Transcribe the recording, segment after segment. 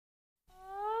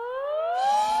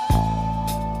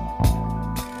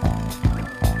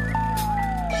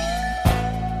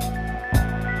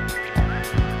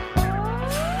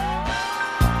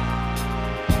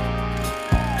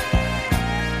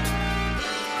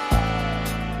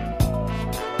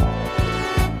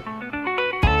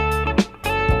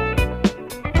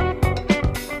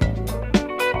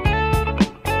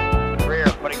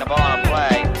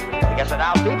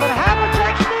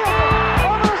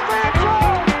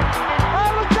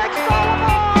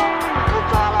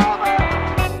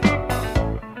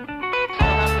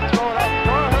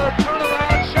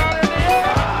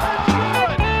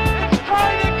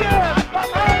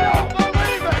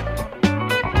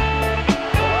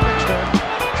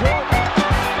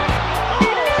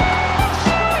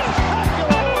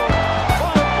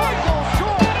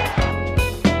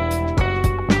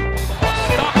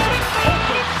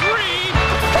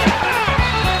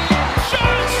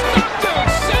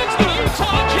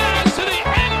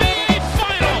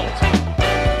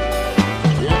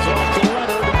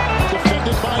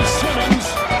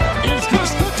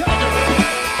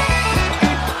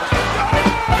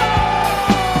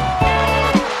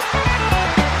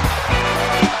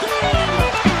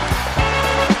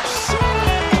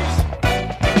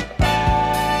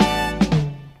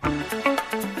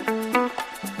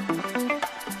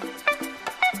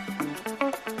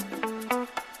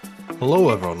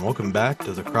welcome back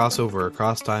to the Crossover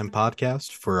Across Time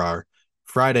podcast for our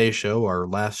Friday show, our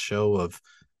last show of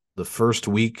the first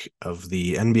week of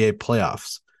the NBA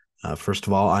playoffs. First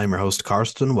of all, I'm your host,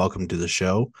 Karston. Welcome to the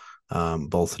show,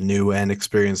 both new and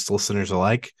experienced listeners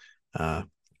alike. Uh,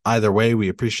 Either way, we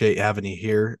appreciate having you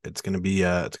here. It's going to be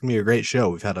a great show.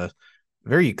 We've had a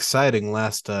very exciting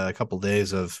last couple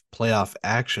days of playoff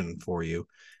action for you,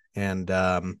 and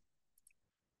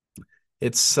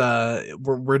it's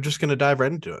we're just gonna dive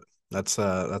right into it. That's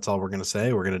all we're gonna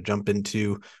say. We're gonna jump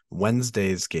into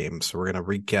Wednesday's game. So we're gonna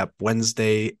recap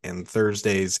Wednesday and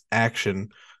Thursday's action,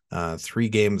 3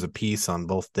 games apiece on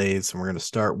both days, and we're gonna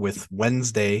start with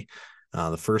Wednesday,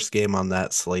 the first game on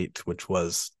that slate, which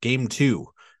was Game 2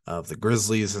 of the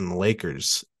Grizzlies and the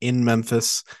Lakers in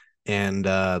Memphis, and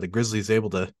the Grizzlies able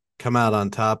to come out on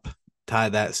top, tie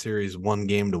that series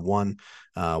 1-1.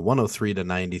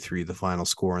 103-93, the final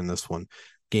score in this one.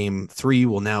 Game 3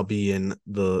 will now be in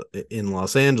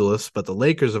Los Angeles, but the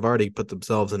Lakers have already put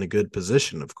themselves in a good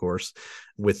position, of course,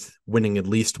 with winning at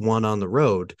least one on the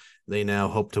road. They now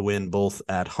hope to win both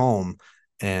at home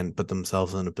and put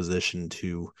themselves in a position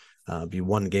to be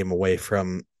 1 game away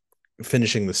from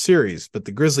finishing the series. But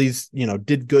the Grizzlies,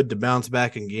 did good to bounce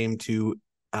back in Game 2,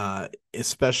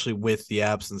 especially with the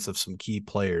absence of some key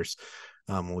players.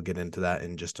 We'll get into that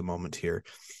in just a moment here.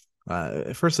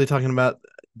 Firstly, talking about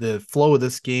the flow of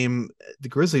this game, the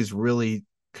Grizzlies really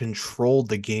controlled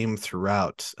the game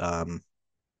throughout.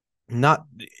 Not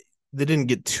They didn't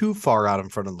get too far out in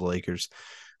front of the Lakers,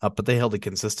 but they held a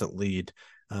consistent lead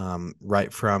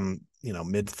right from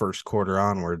mid first quarter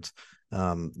onwards.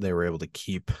 They were able to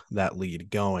keep that lead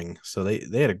going. So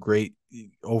they had a great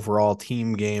overall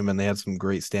team game, and they had some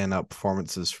great standout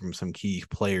performances from some key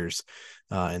players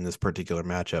in this particular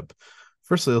matchup.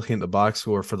 Firstly, looking at the box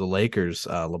score for the Lakers,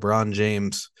 LeBron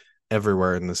James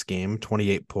everywhere in this game,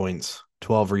 28 points,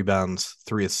 12 rebounds,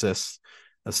 3 assists,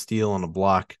 a steal, and a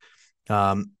block.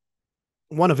 1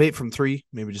 of 8 from 3,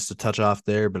 maybe just a touch off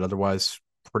there, but otherwise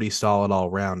pretty solid all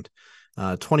around.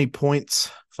 20 points,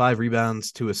 5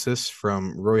 rebounds, 2 assists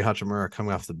from Rui Hachimura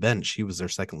coming off the bench. He was their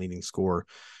second leading scorer.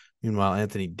 Meanwhile,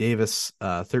 Anthony Davis,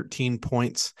 13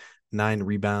 points, 9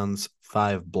 rebounds,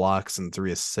 5 blocks, and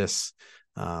 3 assists.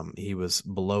 He was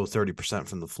below 30%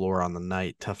 from the floor on the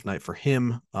night. Tough night for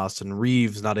him. Austin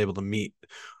Reeves not able to meet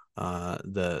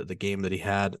the game that he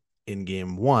had in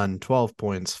Game 1, 12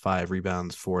 points, 5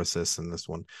 rebounds, 4 assists in this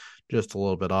one. Just a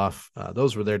little bit off.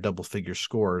 Those were their double-figure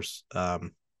scores.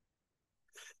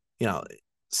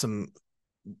 Some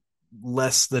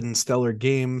less than stellar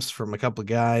games from a couple of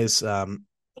guys. And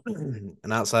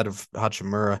outside of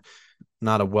Hachimura,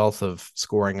 not a wealth of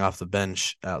scoring off the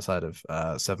bench outside of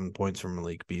 7 points from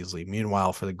Malik Beasley.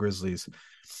 Meanwhile, for the Grizzlies,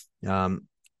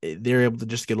 they're able to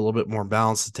just get a little bit more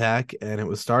balanced attack, and it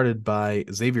was started by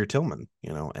Xavier Tillman,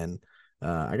 and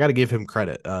I got to give him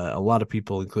credit. A lot of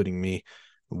people, including me,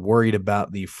 worried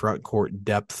about the front court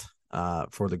depth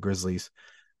for the Grizzlies.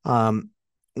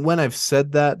 When I've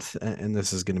said that, and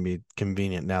this is going to be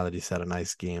convenient now that he's had a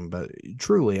nice game, but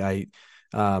truly,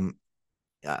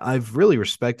 I've really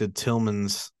respected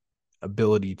Tillman's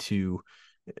ability to,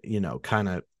 kind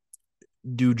of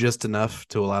do just enough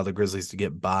to allow the Grizzlies to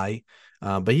get by.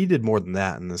 But he did more than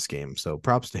that in this game. So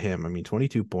props to him. I mean,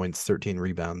 22 points, 13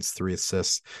 rebounds, 3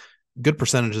 assists, good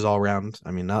percentages all around.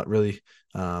 I mean, not really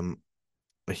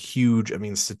a huge,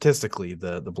 statistically,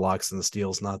 the blocks and the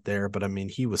steals not there, but I mean,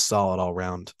 he was solid all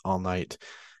around all night.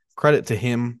 Credit to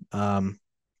him. And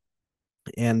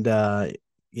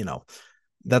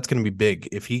that's going to be big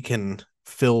if he can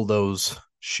fill those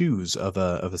shoes of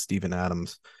a Steven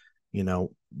Adams,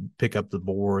 pick up the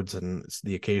boards and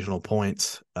the occasional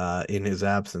points in his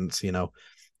absence,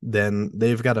 then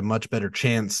they've got a much better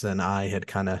chance than I had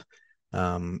kind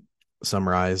of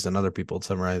summarized and other people had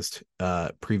summarized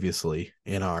previously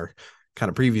in our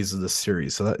kind of previews of this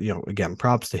series. So that, again,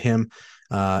 props to him.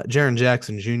 Jaren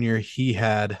Jackson Jr., he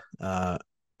had a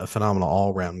phenomenal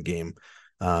all-around game.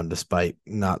 Despite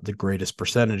not the greatest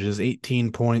percentages,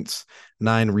 18 points,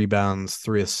 9 rebounds,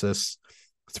 3 assists,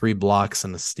 3 blocks,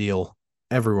 and a steal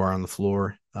everywhere on the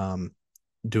floor,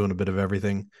 doing a bit of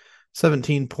everything.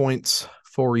 17 points,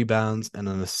 4 rebounds, and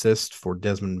an assist for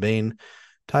Desmond Bane.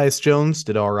 Tyus Jones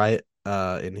did all right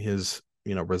in his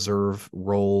reserve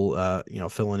role,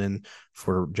 filling in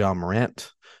for John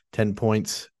Morant. 10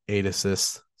 points, 8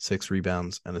 assists, 6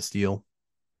 rebounds, and a steal.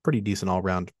 Pretty decent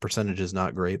all-round. Percentage is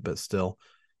not great, but still.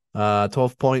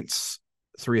 12 points,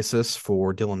 3 assists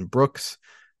for Dylan Brooks.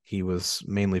 He was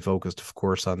mainly focused, of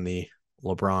course, on the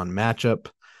LeBron matchup.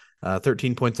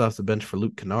 13 points off the bench for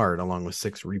Luke Kennard, along with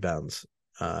 6 rebounds.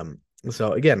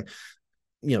 So, again,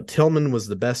 Tillman was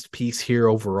the best piece here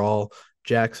overall.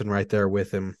 Jackson right there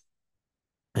with him.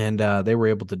 And they were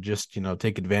able to just,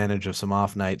 take advantage of some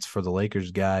off nights for the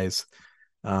Lakers guys.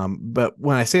 But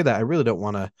when I say that, I really don't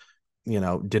want to,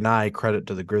 deny credit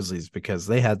to the Grizzlies because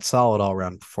they had solid all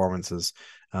around performances.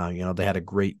 They had a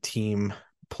great team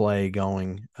play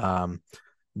going.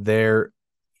 Their,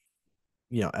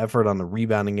 effort on the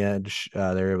rebounding edge, they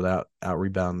were able to out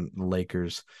rebound the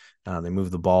Lakers. They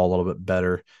moved the ball a little bit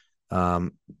better.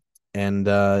 Um, and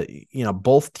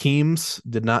both teams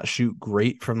did not shoot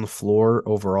great from the floor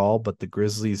overall, but the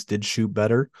Grizzlies did shoot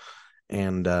better,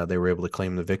 and they were able to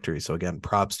claim the victory. So again,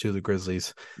 props to the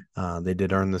Grizzlies. They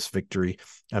did earn this victory.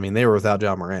 I mean, they were without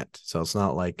Ja Morant, so it's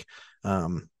not like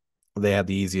they had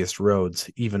the easiest roads.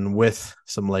 Even with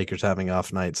some Lakers having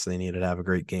off nights, they needed to have a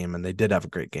great game, and they did have a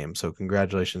great game. So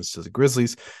congratulations to the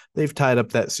Grizzlies. They've tied up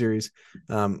that series.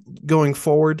 Going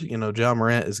forward, Ja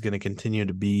Morant is going to continue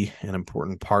to be an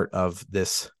important part of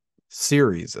this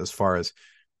series as far as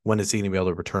when is he going to be able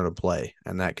to return to play,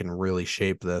 and that can really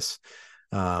shape this.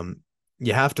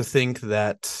 You have to think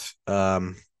that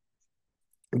going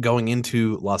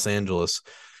into Los Angeles,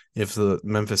 if the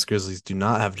Memphis Grizzlies do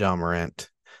not have Ja Morant,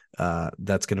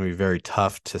 that's going to be very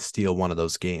tough to steal one of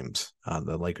those games.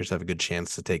 The Lakers have a good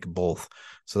chance to take both.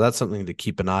 So that's something to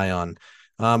keep an eye on.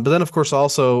 But then, of course,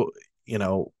 also,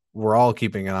 we're all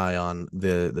keeping an eye on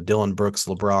the Dillon Brooks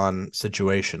LeBron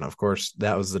situation. Of course,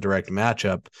 that was the direct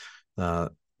matchup.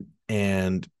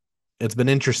 And it's been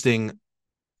interesting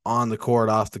on the court,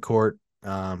 off the court.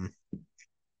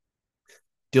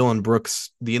 Dillon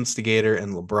Brooks, the instigator,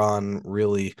 and LeBron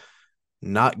really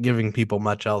not giving people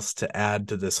much else to add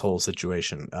to this whole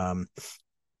situation. All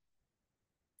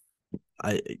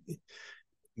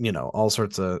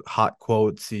sorts of hot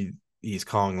quotes. He's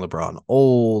calling LeBron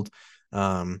old,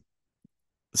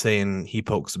 saying he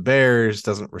pokes bears,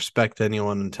 doesn't respect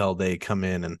anyone until they come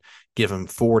in and give him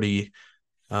 40,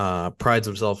 prides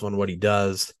himself on what he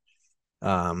does.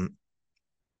 And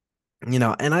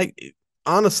I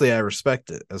honestly, I respect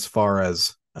it as far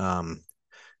as,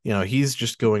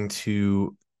 he's going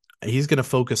to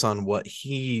focus on what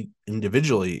he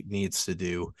individually needs to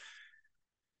do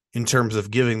in terms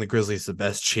of giving the Grizzlies the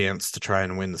best chance to try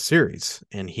and win the series.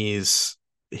 And his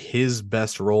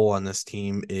best role on this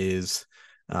team is,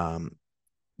 an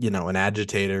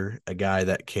agitator, a guy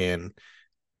that can,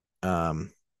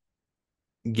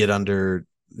 get under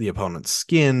the opponent's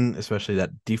skin, especially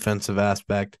that defensive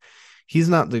aspect. He's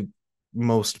not the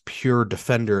most pure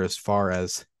defender as far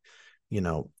as,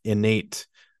 innate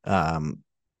ball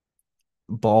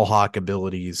hawk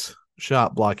abilities,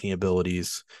 shot blocking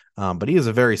abilities. But he is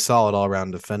a very solid all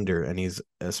around defender, and he's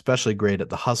especially great at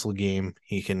the hustle game.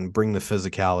 He can bring the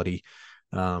physicality.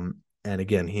 And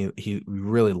again, he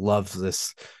really loves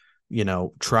this,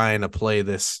 trying to play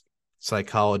this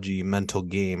psychology mental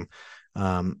game.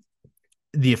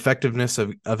 The effectiveness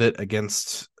of it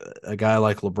against a guy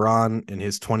like LeBron in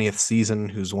his 20th season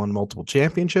who's won multiple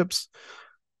championships,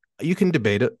 you can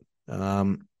debate it.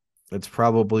 It's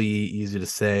probably easy to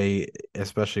say,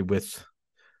 especially with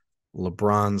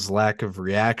LeBron's lack of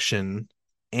reaction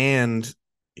and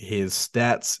his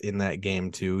stats in that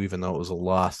game too, even though it was a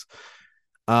loss.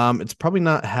 It's probably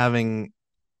not having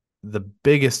the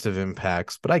biggest of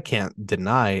impacts, but I can't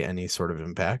deny any sort of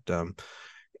impact.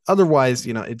 Otherwise,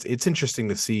 it's interesting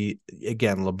to see.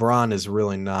 Again, LeBron is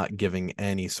really not giving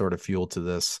any sort of fuel to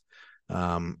this.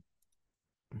 The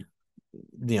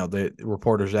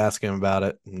reporters ask him about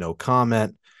it, no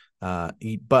comment.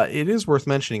 But it is worth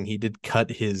mentioning he did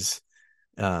cut his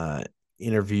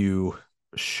interview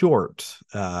short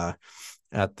at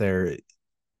the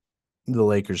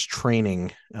Lakers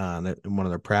training in one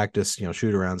of their practice,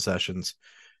 shoot around sessions.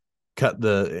 Cut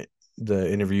the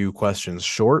interview questions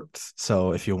short.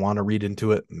 So if you want to read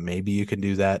into it, maybe you can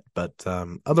do that. But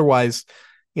otherwise,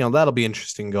 that'll be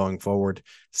interesting going forward,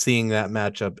 seeing that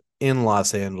matchup in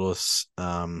Los Angeles,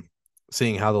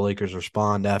 seeing how the Lakers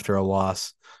respond after a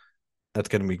loss. That's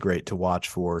going to be great to watch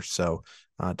for. So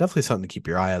definitely something to keep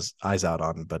your eyes out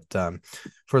on. But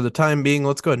for the time being,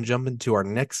 let's go ahead and jump into our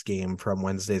next game from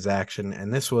Wednesday's action.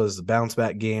 And this was the bounce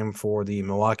back game for the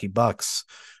Milwaukee Bucks,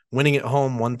 winning at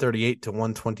home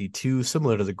 138-122,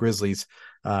 similar to the Grizzlies,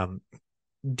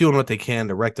 doing what they can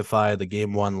to rectify the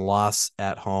game one loss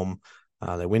at home.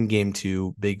 They win game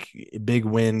two, big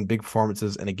win, big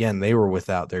performances. And again, they were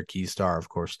without their key star, of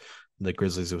course. The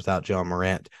Grizzlies without Ja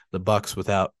Morant, the Bucks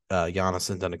without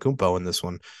Giannis Antetokounmpo in this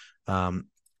one.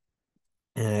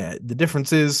 The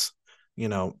difference is,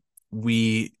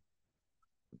 we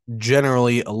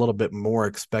generally a little bit more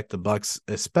expect the Bucks,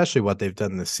 especially what they've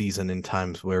done this season in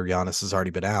times where Giannis has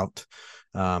already been out.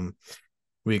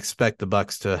 we expect the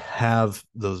Bucks to have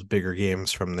those bigger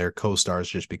games from their co-stars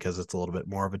just because it's a little bit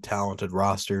more of a talented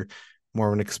roster, more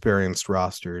of an experienced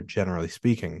roster, generally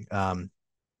speaking.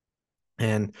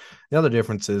 And the other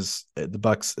difference is the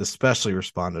Bucks especially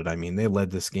responded. I mean, they led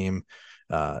this game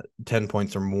 10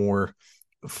 points or more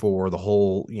for the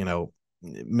whole,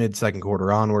 mid second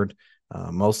quarter onward.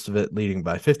 Most of it leading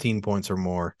by 15 points or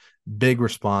more. Big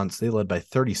response. They led by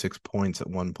 36 points at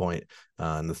one point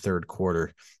in the third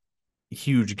quarter.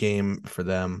 Huge game for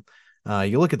them.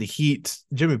 You look at the Heat,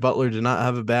 Jimmy Butler did not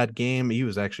have a bad game. He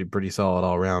was actually pretty solid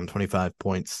all around, 25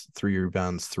 points, 3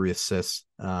 rebounds, 3 assists.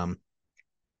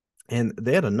 And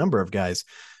they had a number of guys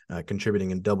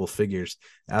contributing in double figures.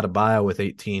 Adebayo with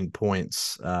 18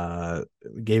 points,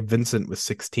 Gabe Vincent with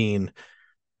 16,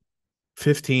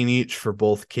 15 each for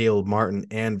both Caleb Martin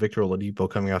and Victor Oladipo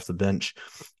coming off the bench,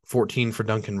 14 for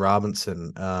Duncan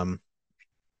Robinson.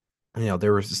 They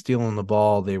were stealing the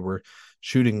ball. They were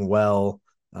shooting well.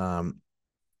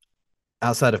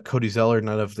 Outside of Cody Zeller,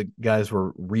 none of the guys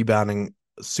were rebounding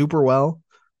super well.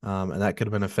 And that could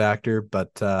have been a factor,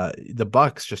 but the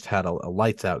Bucks just had a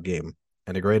lights out game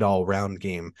and a great all round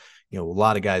game. A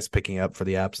lot of guys picking up for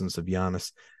the absence of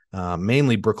Giannis,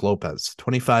 mainly Brook Lopez,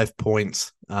 25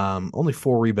 points, only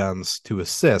 4 rebounds, 2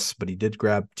 assists, but he did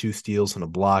grab 2 steals and a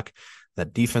block.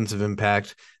 That defensive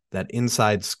impact, that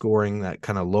inside scoring, that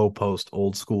kind of low post,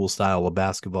 old school style of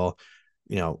basketball,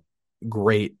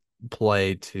 great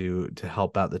play to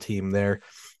help out the team there.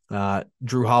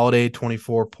 Drew Holiday,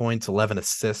 24 points, 11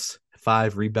 assists,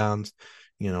 5 rebounds,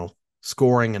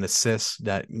 scoring and assists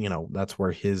that's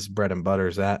where his bread and butter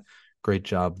is at. Great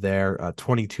job there.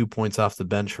 22 points off the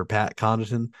bench for Pat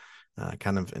Connaughton.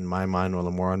 Kind of, in my mind, one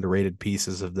of the more underrated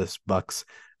pieces of this Bucks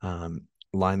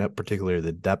lineup, particularly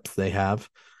the depth they have.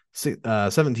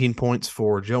 17 points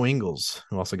for Joe Ingles,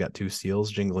 who also got 2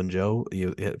 steals. Jingle and Joe, he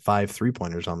hit 5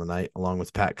 3-pointers on the night, along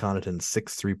with Pat Connaughton,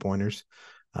 6 3-pointers.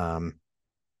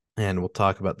 And we'll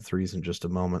talk about the threes in just a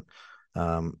moment.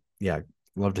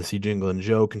 Love to see Jingle and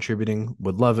Joe contributing.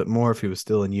 Would love it more if he was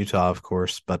still in Utah, of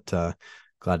course, but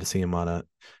glad to see him on a,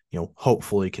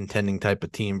 hopefully contending type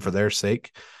of team for their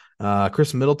sake.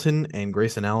 Chris Middleton and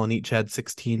Grayson Allen each had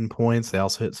 16 points. They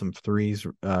also hit some threes,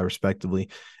 respectively.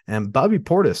 And Bobby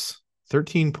Portis,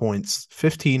 13 points,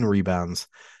 15 rebounds,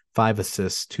 5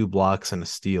 assists, 2 blocks, and a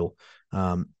steal.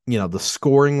 The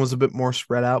scoring was a bit more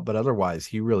spread out, but otherwise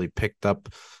he really picked up.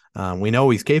 We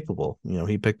know he's capable.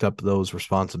 He picked up those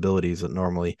responsibilities that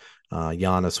normally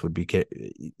Giannis would be,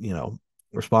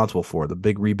 responsible for. The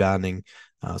big rebounding,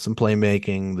 some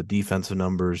playmaking, the defensive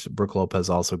numbers. Brook Lopez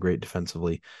also great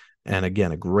defensively. And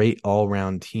again, a great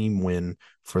all-around team win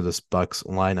for this Bucks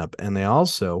lineup. And they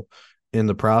also, in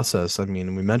the process, we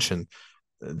mentioned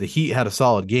the Heat had a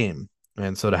solid game.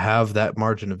 And so to have that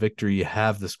margin of victory, you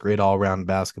have this great all-around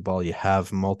basketball, you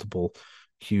have multiple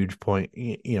huge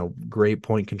great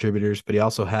point contributors, but you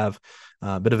also have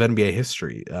a bit of NBA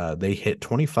history. They hit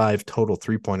 25 total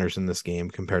 3-pointers in this game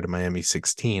compared to Miami's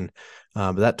 16.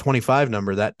 But that 25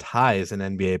 number, that ties an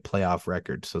NBA playoff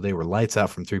record. So they were lights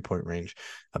out from 3-point range,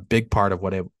 a big part of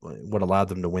what allowed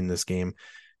them to win this game.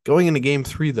 Going into game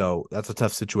 3, though, that's a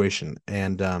tough situation.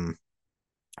 And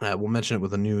we'll mention it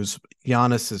with the news.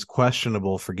 Giannis is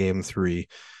questionable for game 3.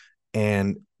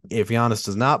 And if Giannis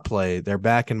does not play, they're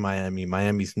back in Miami.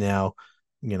 Miami's now,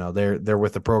 they're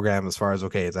with the program as far as,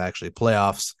 okay, it's actually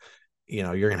playoffs.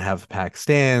 You're going to have packed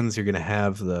stands. You're going to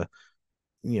have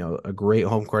a great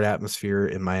home court atmosphere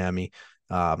in Miami.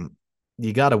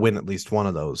 You got to win at least one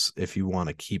of those if you want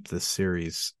to keep this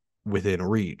series within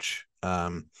reach.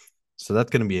 So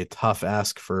that's going to be a tough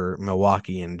ask for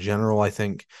Milwaukee in general, I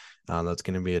think. That's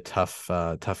going to be a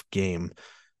tough game.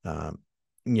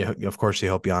 Of course, you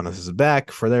hope Giannis is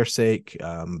back for their sake,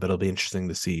 but it'll be interesting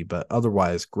to see. But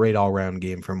otherwise, great all-around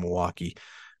game for Milwaukee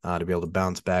to be able to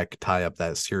bounce back, tie up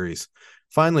that series.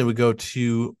 Finally, we go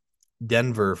to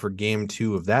Denver for game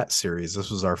 2 of that series.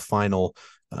 This was our final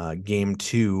game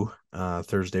 2.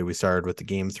 Thursday, we started with the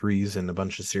game 3s and a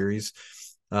bunch of series.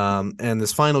 And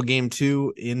this final game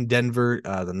 2 in Denver,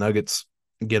 the Nuggets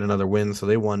get another win. So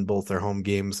they won both their home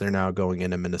games. They're now going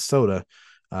into Minnesota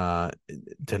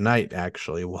tonight.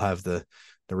 Actually, we'll have the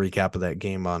recap of that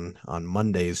game on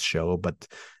Monday's show, but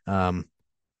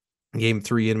game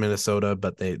 3 in Minnesota,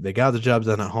 but they got the job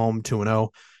done at home, 2-0.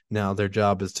 Now their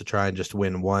job is to try and just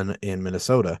win one in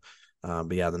Minnesota.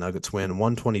 But yeah, the Nuggets win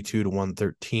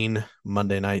 122-113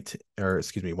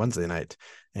 Wednesday night.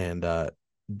 And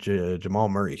Jamal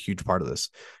Murray, a huge part of this.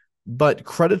 But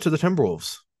credit to the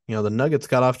Timberwolves. The Nuggets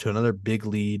got off to another big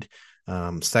lead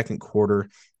second quarter,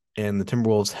 and the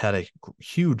Timberwolves had a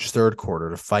huge third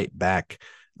quarter to fight back.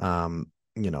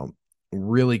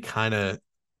 really kind of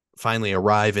finally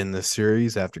arrive in this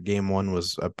series after game one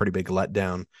was a pretty big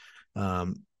letdown.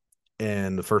 Um,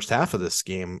 and the first half of this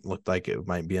game looked like it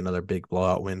might be another big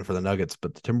blowout win for the Nuggets,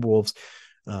 but the Timberwolves,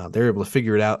 they're able to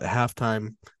figure it out at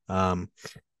halftime.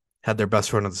 Had their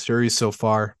best run of the series so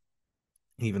far.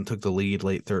 He even took the lead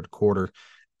late third quarter,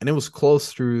 and it was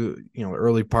close through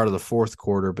early part of the fourth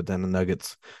quarter. But then the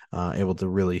Nuggets able to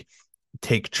really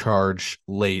take charge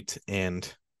late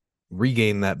and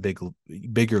regain that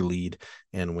bigger lead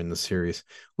and win the series.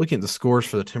 Looking at the scores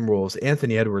for the Timberwolves,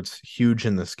 Anthony Edwards huge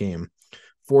in this game,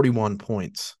 41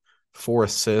 points, 4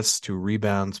 assists, 2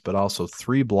 rebounds, but also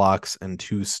 3 blocks and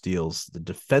 2 steals. The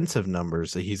defensive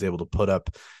numbers that he's able to put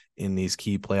up in these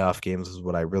key playoff games is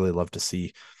what I really love to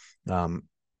see.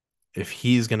 If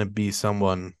he's going to be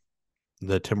someone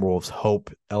the Timberwolves hope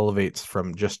elevates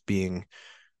from just being,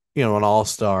 an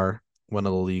all-star, one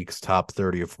of the league's top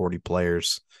 30 or 40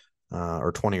 players,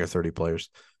 or 20 or 30 players,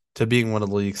 to being one of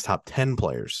the league's top 10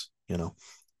 players,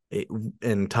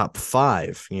 in top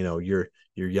five, your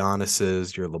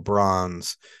Giannis's, your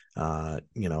LeBrons,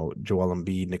 Joel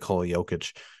Embiid, Nikola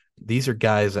Jokic. These are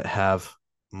guys that have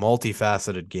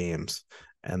multifaceted games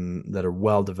and that are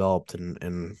well developed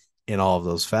in all of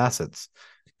those facets.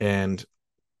 And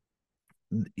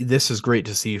this is great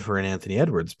to see for an Anthony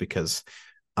Edwards because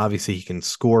obviously he can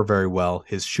score very well.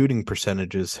 His shooting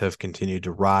percentages have continued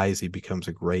to rise. He becomes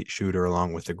a great shooter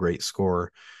along with a great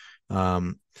scorer.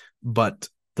 But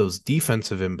those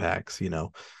defensive impacts,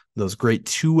 those great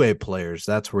two-way players,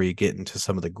 that's where you get into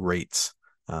some of the greats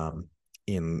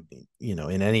in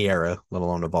any era, let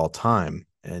alone of all time.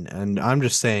 And I'm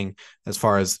just saying, as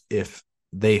far as if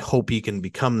they hope he can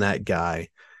become that guy,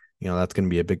 that's going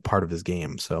to be a big part of his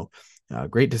game. So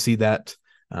great to see that.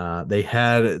 They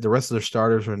had the rest of their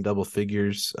starters were in double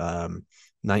figures,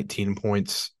 19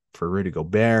 points for Rudy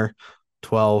Gobert,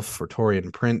 12 for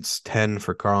Taurean Prince, 10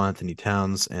 for Karl Anthony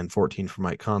Towns, and 14 for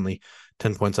Mike Conley,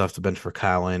 10 points off the bench for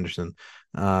Kyle Anderson.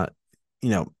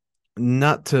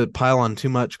 Not to pile on too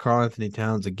much, Karl Anthony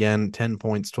Towns, again, 10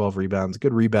 points, 12 rebounds,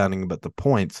 good rebounding, but the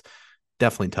points,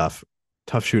 definitely tough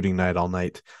shooting night all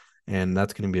night. And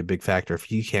that's going to be a big factor if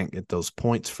he can't get those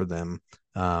points for them.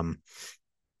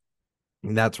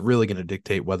 That's really going to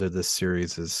dictate whether this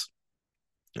series is,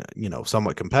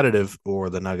 somewhat competitive or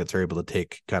the Nuggets are able to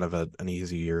take kind of an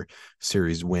easier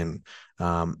series win.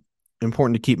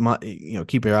 Important to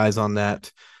keep your eyes on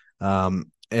that.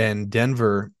 And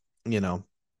Denver,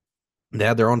 they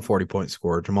had their own 40-point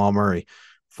scorer, Jamal Murray,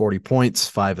 40 points,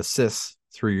 5 assists,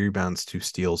 3 rebounds, 2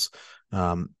 steals.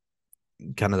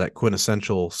 Kind of that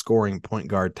quintessential scoring point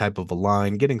guard type of a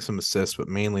line, getting some assists, but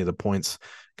mainly the points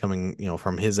coming,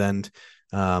 from his end.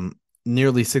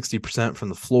 Nearly 60% from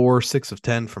the floor, 6 of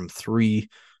 10 from 3,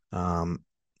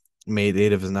 made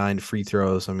 8 of his 9 free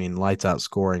throws. I mean, lights out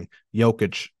scoring.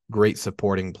 Jokic, great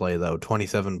supporting play though,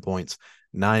 27 points,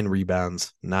 9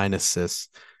 rebounds, 9 assists.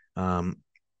 That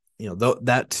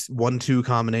 1-2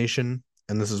 combination,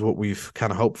 and this is what we've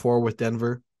kind of hoped for with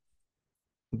Denver.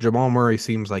 Jamal Murray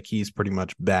seems like he's pretty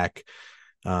much back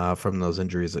from those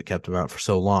injuries that kept him out for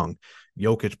so long.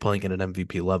 Jokic playing at an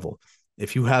MVP level.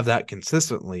 If you have that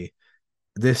consistently,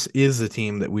 this is a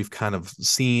team that we've kind of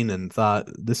seen and thought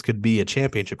this could be a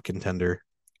championship contender,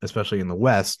 especially in the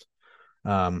West.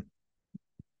 Now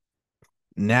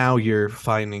you're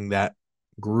finding that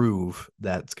groove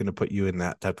that's going to put you in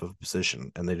that type of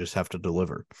position, and they just have to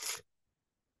deliver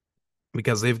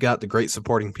because they've got the great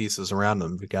supporting pieces around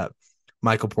them. We've got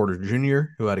Michael Porter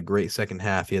Jr., who had a great second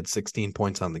half. He had 16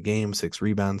 points on the game, 6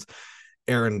 rebounds.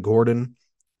 Aaron Gordon,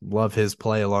 love his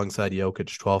play alongside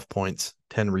Jokic, 12 points,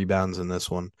 10 rebounds in this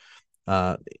one.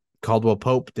 Caldwell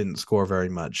Pope didn't score very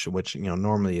much, which,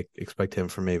 normally expect him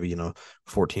for maybe,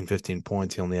 14, 15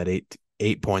 points. He only had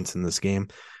eight points in this game.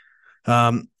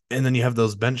 And then you have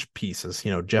those bench pieces,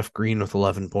 Jeff Green with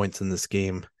 11 points in this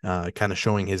game, kind of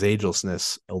showing his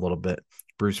agelessness a little bit.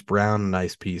 Bruce Brown, a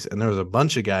nice piece. And there was a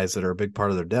bunch of guys that are a big part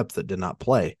of their depth that did not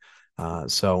play.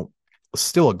 So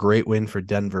still a great win for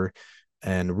Denver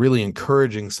and really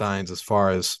encouraging signs as far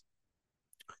as,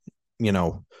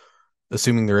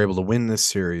 assuming they're able to win this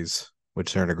series,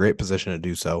 which they're in a great position to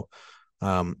do so.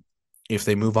 If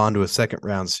they move on to a second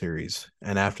round series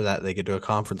and after that they get to a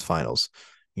conference finals,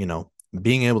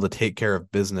 being able to take care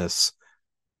of business,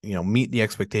 meet the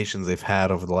expectations they've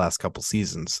had over the last couple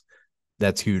seasons,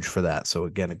 that's huge for that. So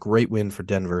again, a great win for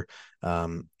Denver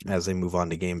as they move on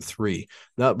to game 3.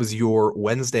 That was your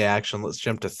Wednesday action. Let's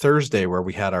jump to Thursday, where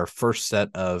we had our first set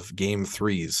of game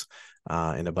 3s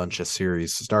in a bunch of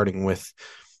series, starting with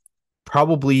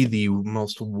probably the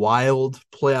most wild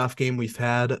playoff game we've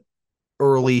had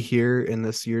early here in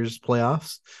this year's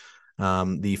playoffs.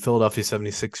 The Philadelphia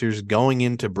 76ers going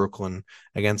into Brooklyn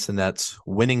against the Nets,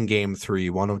 winning game 3,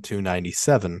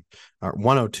 102-97, or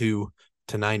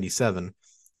 102-97,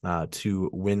 to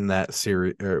win that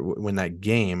series or win that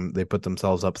game. They put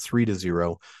themselves up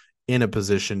 3-0 in a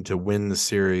position to win the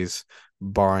series,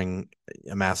 barring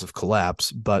a massive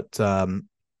collapse. But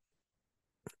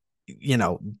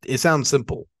it sounds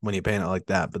simple when you paint it like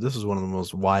that, but this is one of the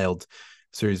most wild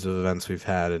series of events we've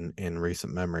had in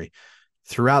recent memory.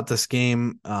 Throughout this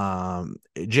game,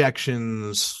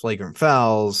 ejections, flagrant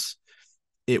fouls,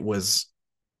 it was,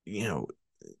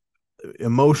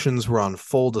 emotions were on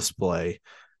full display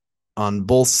on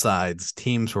both sides.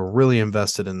 Teams were really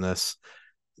invested in this.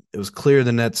 It was clear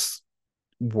the Nets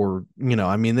were,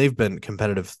 they've been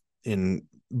competitive in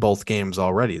both games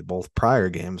already, both prior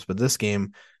games, but this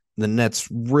game, the Nets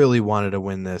really wanted to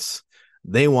win this.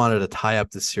 They wanted to tie up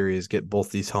the series, get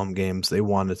both these home games. They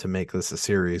wanted to make this a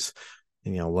series,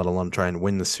 let alone try and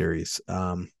win the series.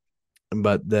 But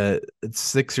the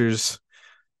Sixers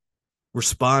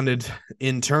responded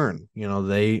in turn.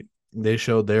 They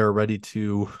showed they are ready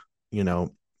to,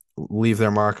 leave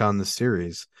their mark on the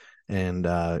series and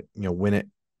win it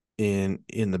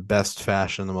in the best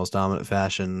fashion, the most dominant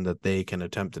fashion that they can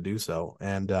attempt to do so.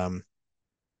 And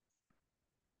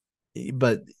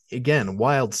but again,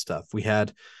 wild stuff. We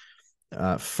had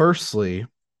firstly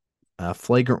a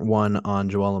flagrant one on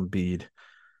Joel Embiid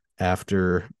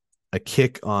after a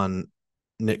kick on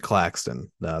Nick Claxton,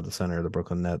 the center of the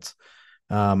Brooklyn Nets.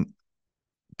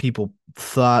 People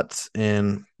thought,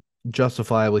 and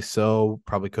justifiably so,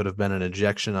 probably could have been an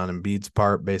ejection on Embiid's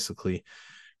part. Basically,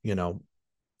 your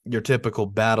typical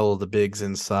battle of the bigs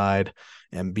inside.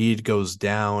 Embiid goes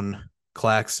down.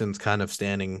 Claxton's kind of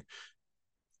standing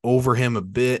over him a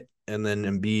bit, and then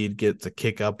Embiid gets a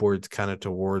kick upwards, kind of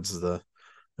towards the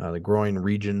groin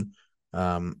region.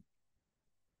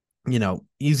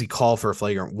 Easy call for a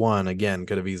flagrant one. Again,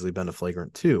 could have easily been a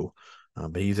flagrant two,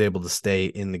 but he's able to stay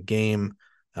in the game.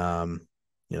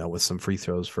 With some free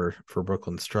throws for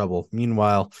Brooklyn's trouble.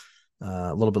 Meanwhile,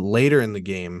 a little bit later in the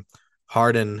game,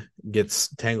 Harden gets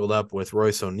tangled up with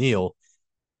Royce O'Neal.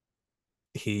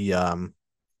 He,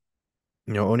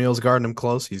 O'Neal's guarding him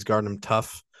close. He's guarding him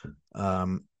tough.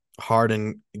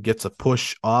 Harden gets a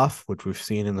push off, which we've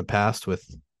seen in the past with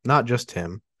not just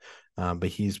him, but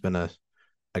he's been a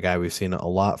guy we've seen a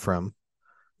lot from.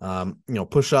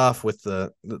 Push off with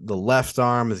the left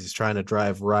arm as he's trying to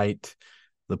drive right.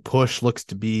 The push looks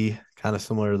to be kind of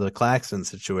similar to the Claxton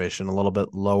situation, a little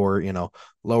bit lower,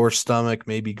 lower stomach,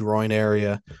 maybe groin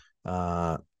area.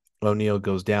 O'Neal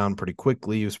goes down pretty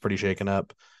quickly. He was pretty shaken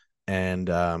up. And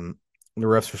the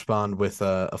refs respond with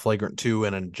a flagrant two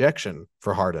and an ejection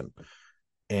for Harden.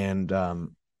 And,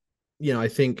 I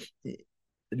think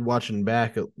watching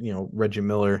back, Reggie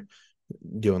Miller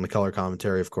doing the color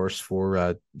commentary, of course,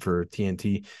 for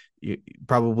TNT,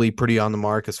 probably pretty on the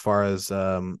mark as far as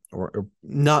or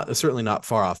not, certainly not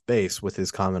far off base with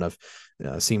his comment of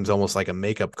seems almost like a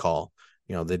makeup call.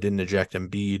 They didn't eject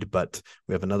Embiid, but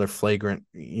we have another flagrant,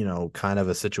 kind of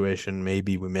a situation.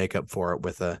 Maybe we make up for it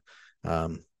with an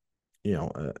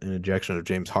ejection of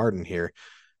James Harden here.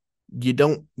 You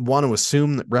don't want to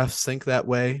assume that refs think that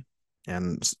way,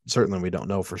 and certainly we don't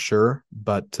know for sure,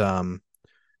 but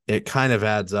it kind of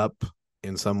adds up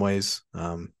in some ways.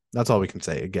 That's all we can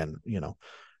say. Again,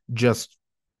 just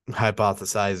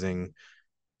hypothesizing,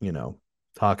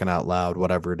 talking out loud,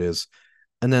 whatever it is.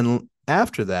 And then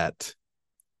after that,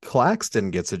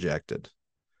 Claxton gets ejected.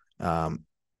 And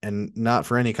not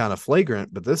for any kind of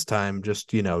flagrant, but this time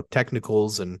just,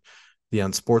 technicals and the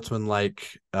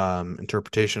unsportsmanlike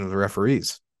interpretation of the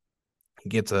referees. He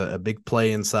gets a big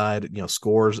play inside,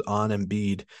 scores on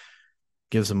Embiid,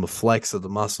 gives him a flex of the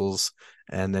muscles,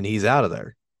 and then he's out of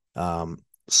there.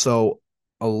 So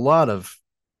a lot of,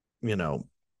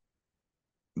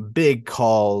 big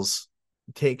calls,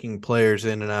 taking players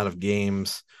in and out of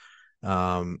games.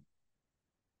 One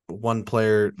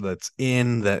player that's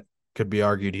in that could be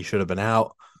argued he should have been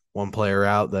out. One player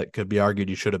out that could be argued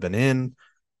he should have been in.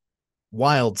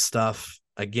 Wild stuff.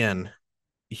 Again,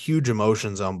 huge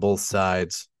emotions on both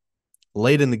sides.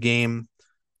 Late in the game,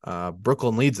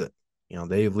 Brooklyn leads it.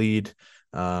 They lead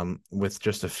with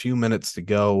just a few minutes to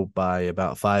go by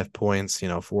about 5 points,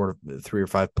 3 or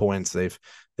 5 points. They've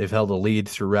held a lead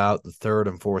throughout the third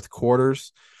and fourth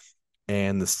quarters,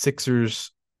 and the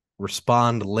Sixers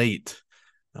respond late,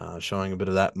 showing a bit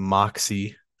of that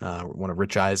moxie, one of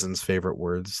Rich Eisen's favorite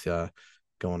words,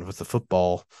 going with the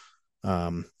football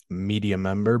media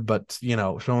member, but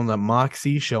showing the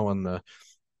moxie, showing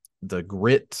the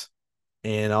grit,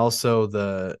 and also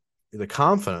the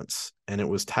confidence. And it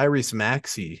was Tyrese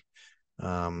Maxey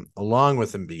along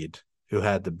with Embiid, who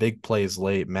had the big plays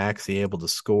late. Maxey able to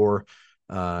score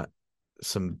uh,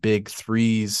 some big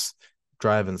threes,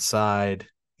 drive inside,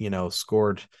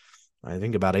 scored, I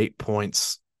think, about 8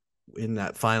 points in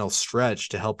that final stretch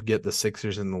to help get the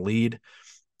Sixers in the lead.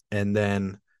 And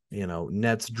then,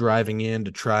 Nets driving in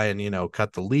to try and,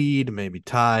 cut the lead, maybe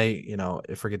tie,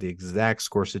 I forget the exact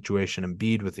score situation.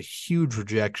 Embiid with a huge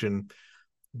rejection,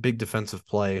 big defensive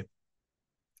play,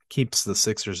 keeps the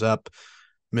Sixers up.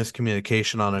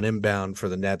 Miscommunication on an inbound for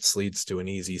the Nets leads to an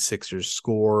easy Sixers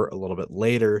score a little bit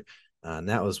later. And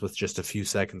that was with just a few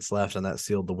seconds left, and that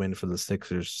sealed the win for the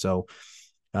Sixers. So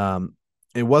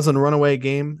it wasn't a runaway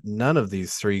game. None of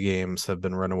these three games have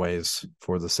been runaways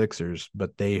for the Sixers,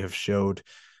 but they have showed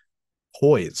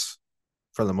poise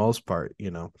for the most part.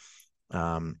 There's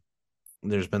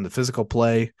been the physical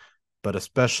play, but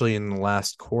especially in the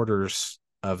last quarters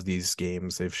of these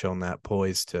games, they've shown that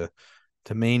poise to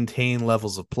maintain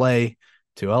levels of play,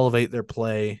 to elevate their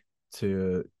play,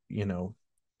 to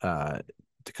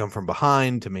to come from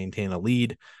behind, to maintain a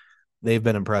lead. They've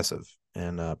been impressive,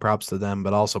 and props to them,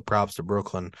 but also props to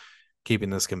Brooklyn keeping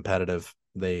this competitive.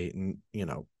 They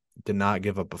did not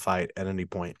give up a fight at any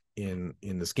point in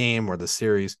this game or the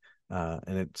series,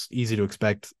 and it's easy to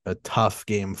expect a tough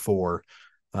game 4,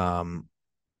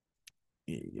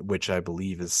 which I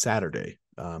believe is Saturday.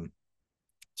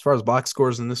 As far as box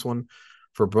scores in this one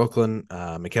for Brooklyn,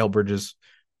 Mikal Bridges,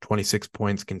 26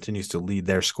 points, continues to lead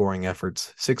their scoring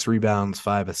efforts. 6 rebounds,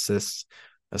 5 assists,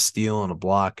 a steal, and a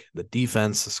block. The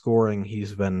defense, the scoring,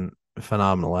 he's been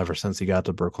phenomenal ever since he got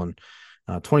to Brooklyn.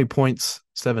 20 points,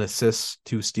 7 assists,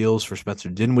 2 steals for Spencer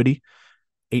Dinwiddie.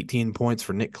 18 points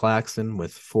for Nick Claxton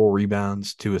with 4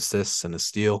 rebounds, 2 assists, and a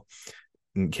steal.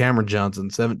 And Cameron Johnson,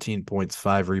 17 points,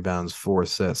 5 rebounds, 4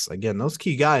 assists. Again, those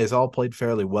key guys all played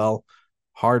fairly well.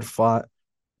 Hard fought,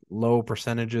 low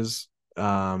percentages.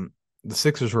 The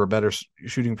Sixers were a better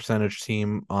shooting percentage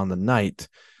team on the night,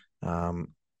 and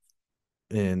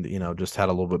just had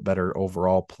a little bit better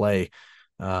overall play.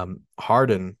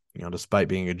 Harden, despite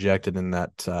being ejected in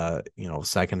that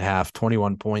second half,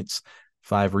 21 points,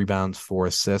 5 rebounds, 4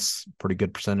 assists, pretty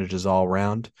good percentages all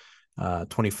around.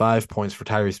 25 points for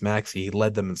Tyrese Maxey. He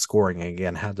led them in scoring, and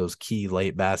again had those key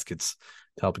late baskets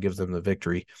to help give them the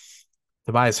victory.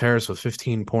 Tobias Harris with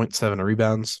 15 points, 7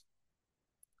 rebounds,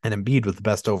 and Embiid with the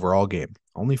best overall game.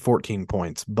 Only 14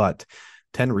 points, but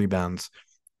 10 rebounds,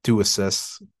 2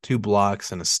 assists, 2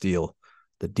 blocks, and a steal.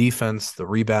 The defense, the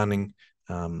rebounding,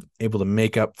 able to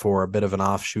make up for a bit of an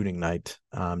off shooting night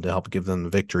to help give them the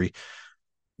victory.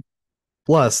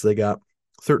 Plus, they got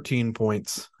 13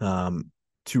 points, 2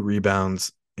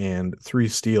 rebounds, and 3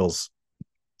 steals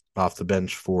off the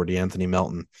bench for DeAnthony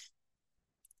Melton.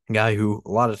 Guy who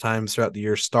a lot of times throughout the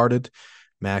year started.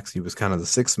 Maxey was kind of the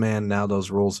 6th man. Now those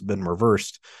roles have been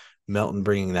reversed. Melton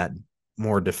bringing that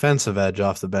more defensive edge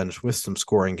off the bench with some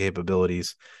scoring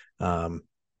capabilities. And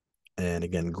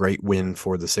again, great win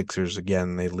for the Sixers.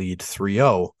 Again, they lead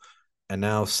 3-0. And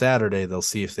now Saturday, they'll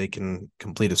see if they can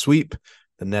complete a sweep.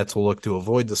 The Nets will look to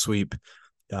avoid the sweep.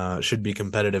 Should be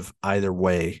competitive either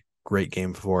way. Great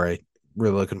game for you.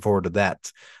 Really looking forward to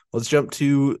that. Let's jump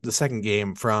to the second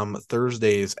game from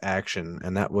Thursday's action,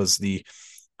 and that was the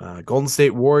Golden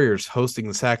State Warriors hosting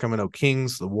the Sacramento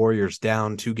Kings. The Warriors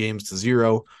down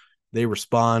 2-0. They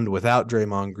respond without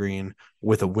Draymond Green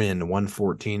with a win,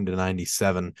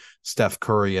 114-97. Steph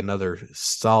Curry, another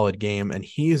solid game, and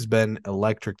he has been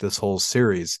electric this whole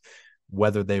series,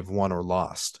 whether they've won or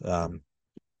lost.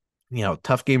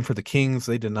 Tough game for the Kings.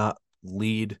 They did not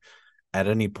lead at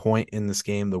any point in this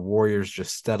game. The Warriors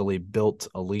just steadily built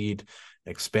a lead,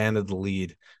 expanded the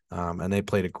lead, and they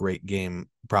played a great game.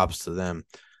 Props to them.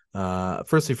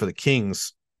 Firstly, for the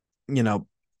Kings,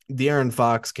 De'Aaron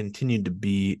Fox continued to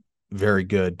be very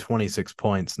good. 26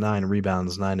 points, 9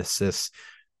 rebounds, 9 assists,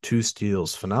 2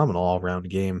 steals. Phenomenal all-around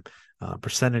game.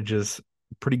 Percentages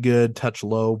pretty good, touch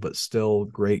low, but still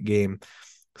great game.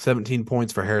 17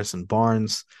 points for Harrison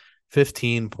Barnes.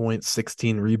 15 points,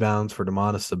 16 rebounds for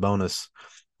Domantas Sabonis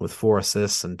with 4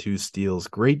 assists and 2 steals.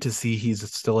 Great to see he's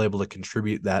still able to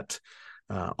contribute that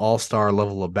all-star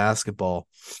level of basketball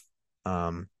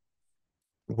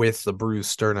with the bruised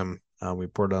sternum. We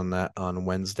reported on that on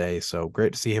Wednesday, so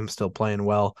great to see him still playing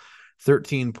well.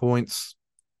 13 points,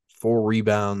 4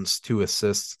 rebounds, 2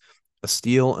 assists, a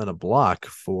steal, and a block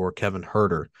for Kevin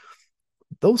Huerter.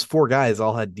 Those 4 guys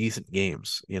all had decent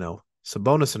games,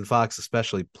 Sabonis and Fox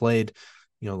especially played,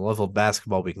 the level of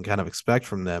basketball we can kind of expect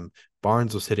from them.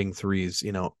 Barnes was hitting threes.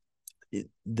 They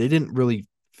didn't really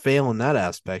fail in that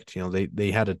aspect.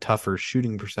 They had a tougher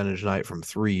shooting percentage night from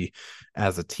 3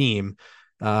 as a team.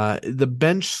 The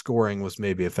bench scoring was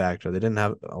maybe a factor. They didn't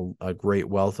have a great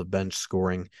wealth of bench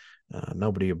scoring.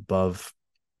 Nobody above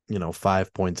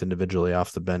 5 points individually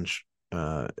off the bench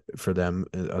for them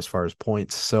as far as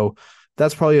points. So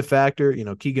that's probably a factor.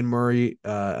 Keegan Murray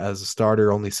as a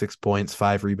starter, only 6 points,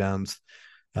 5 rebounds,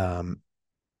 1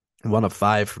 of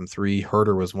 5 from three.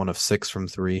 Herter was 1 of 6 from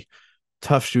three.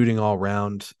 Tough shooting all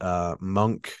around.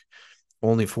 Monk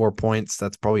only 4 points.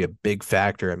 That's probably a big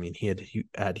factor. I mean, he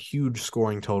had huge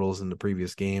scoring totals in the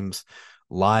previous games.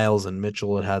 Lyles and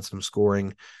Mitchell had some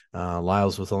scoring.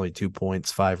 Lyles with only 2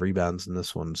 points, 5 rebounds in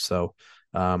this one. So,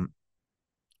 and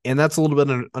that's a little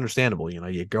bit understandable.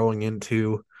 You're going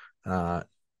into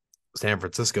San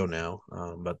Francisco now,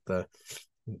 but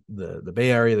the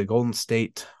Bay Area, the Golden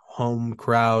State home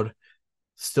crowd,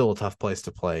 still a tough place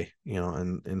to play.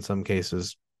 And in some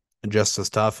cases, just as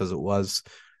tough as it was,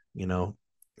 in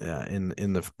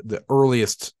the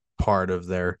earliest part of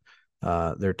their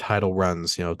title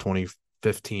runs,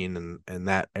 2015 and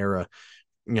that era.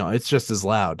 It's just as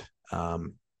loud.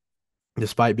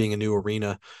 Despite being a new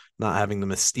arena, not having the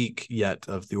mystique yet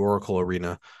of the Oracle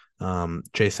Arena,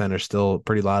 Chase Center still a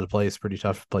pretty loud place, pretty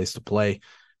tough place to play.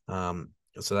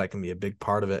 So that can be a big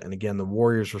part of it. And again, the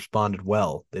Warriors responded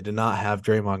well. They did not have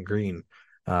Draymond Green,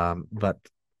 but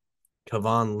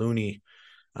Kevon Looney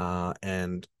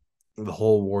and the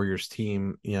whole Warriors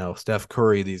team, Steph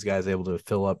Curry, these guys able to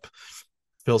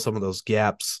fill some of those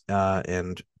gaps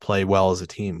and play well as a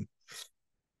team.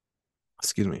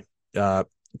 Excuse me.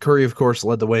 Curry, of course,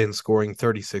 led the way in scoring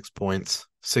 36 points,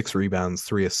 6 rebounds,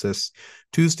 3 assists,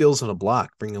 2 steals and a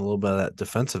block, bringing a little bit of that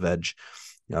defensive edge.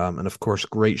 And of course,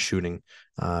 great shooting.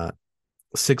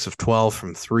 6 of 12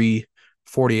 from three,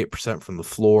 48% from the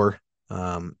floor.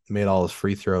 Made all his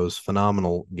free throws.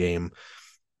 Phenomenal game.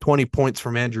 20 points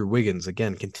from Andrew Wiggins,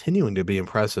 again, continuing to be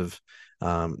impressive,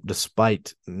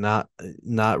 despite not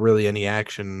really any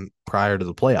action prior to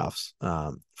the playoffs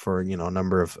for a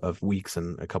number of weeks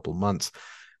and a couple of months.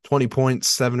 20 points,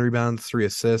 7 rebounds, 3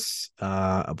 assists,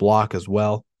 a block as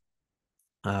well.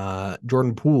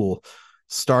 Jordan Poole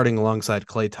starting alongside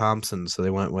Klay Thompson, so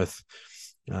they went with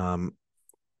a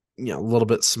little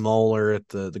bit smaller at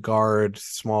the guard,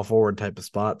 small forward type of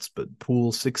spots, but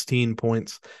Poole 16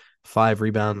 points, 5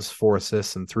 rebounds, 4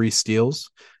 assists, and 3 steals.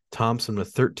 Thompson with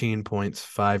 13 points,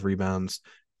 5 rebounds,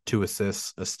 2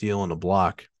 assists, a steal, and a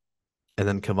block. And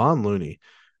then Kevon Looney,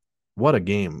 what a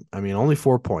game. I mean, only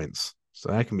 4 points, so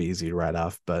that can be easy to write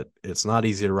off, but it's not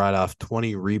easy to write off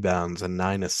 20 rebounds and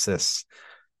 9 assists.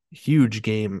 Huge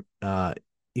game.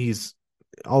 He's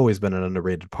always been an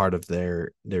underrated part of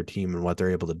their team and what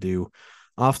they're able to do.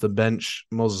 Off the bench,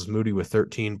 Moses Moody with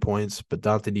 13 points, but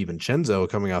Dante DiVincenzo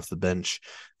coming off the bench,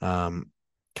 kind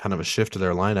of a shift to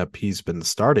their lineup. He's been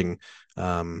starting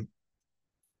a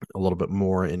little bit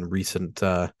more in recent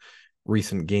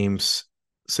games.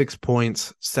 6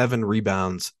 points, 7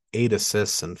 rebounds, 8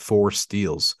 assists, and 4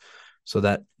 steals. So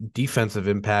that defensive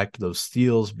impact, those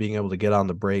steals, being able to get on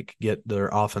the break, get their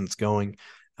offense going,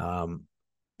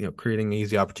 creating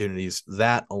easy opportunities,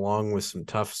 that along with some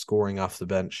tough scoring off the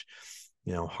bench,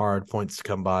 hard points to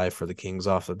come by for the Kings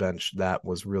off the bench, that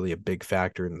was really a big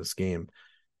factor in this game.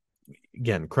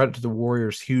 Again, credit to the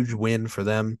Warriors, huge win for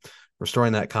them,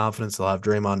 restoring that confidence. They'll have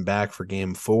Draymond back for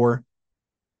game 4.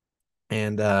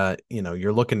 And,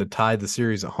 you're looking to tie the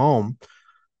series at home.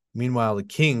 Meanwhile, the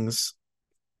Kings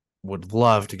would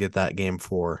love to get that game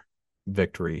 4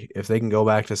 victory. If they can go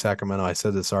back to Sacramento, I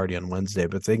said this already on Wednesday,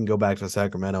 but if they can go back to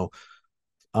Sacramento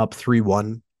up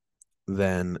 3-1,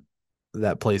 then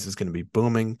that place is going to be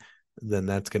booming. Then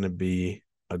that's going to be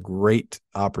a great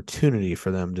opportunity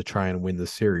for them to try and win the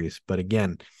series. But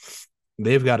again,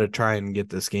 they've got to try and get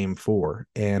this game 4.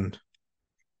 And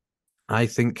I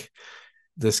think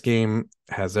this game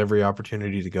has every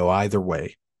opportunity to go either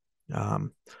way.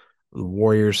 The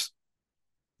Warriors,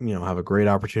 have a great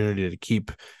opportunity to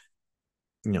keep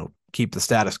the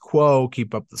status quo,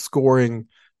 keep up the scoring,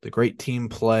 the great team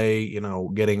play,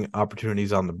 getting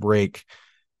opportunities on the break.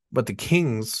 But the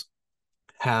Kings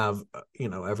have,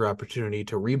 every opportunity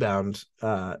to rebound,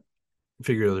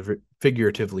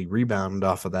 figuratively rebound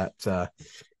off of that, that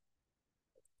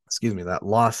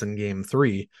loss in game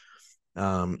 3.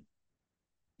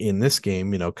 In this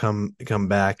game, come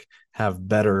back, have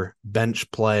better bench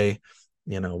play,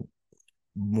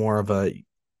 more of a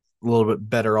little bit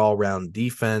better all-around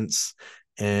defense,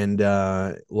 and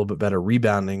a little bit better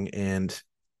rebounding, and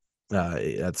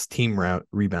that's team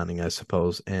rebounding, I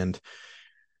suppose, and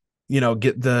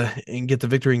get the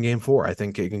victory in game 4. I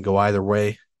think it can go either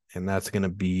way, and that's going to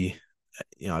be,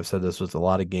 I've said this with a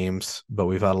lot of games, but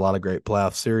we've had a lot of great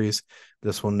playoff series.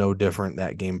 This one no different.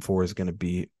 That game 4 is going to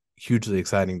be hugely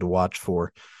exciting to watch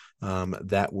for.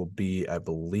 That will be, I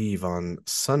believe, on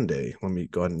Sunday. Let me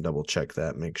go ahead and double check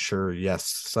that. Make sure. Yes,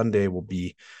 Sunday will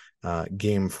be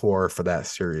game 4 for that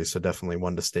series. So definitely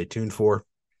one to stay tuned for.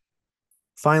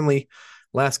 Finally,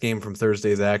 last game from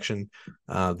Thursday's action,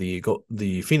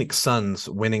 the Phoenix Suns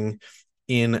winning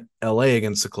in LA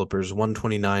against the Clippers,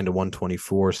 129 to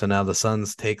 124. So now the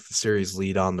Suns take the series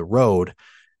lead on the road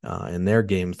in their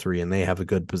game 3, and they have a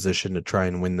good position to try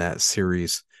and win that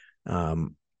series.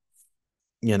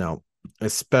 You know,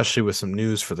 especially with some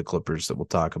news for the Clippers that we'll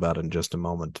talk about in just a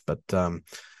moment. But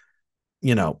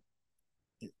you know,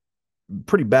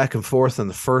 pretty back and forth in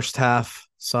the first half.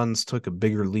 Suns took a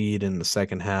bigger lead in the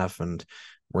second half and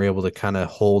were able to kind of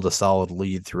hold a solid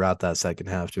lead throughout that second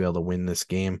half to be able to win this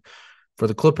game. For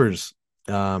the Clippers,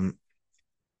 no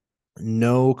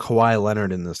Kawhi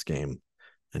Leonard in this game.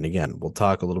 And again, we'll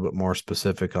talk a little bit more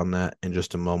specific on that in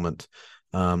just a moment.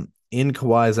 In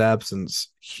Kawhi's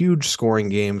absence, huge scoring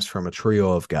games from a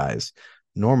trio of guys.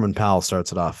 Norman Powell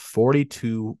starts it off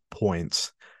 42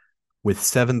 points with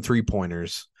 7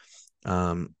 3-pointers,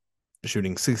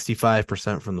 shooting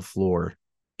 65% from the floor.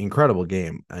 Incredible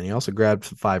game. And he also grabbed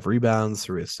 5 rebounds,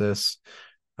 3 assists,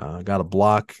 got a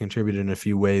block, contributed in a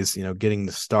few ways, getting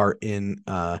the start in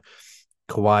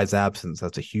Kawhi's absence.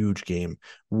 That's a huge game.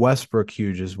 Westbrook,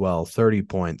 huge as well. 30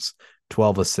 points,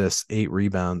 12 assists, 8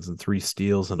 rebounds, and 3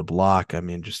 steals and a block. I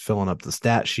mean, just filling up the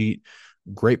stat sheet.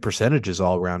 Great percentages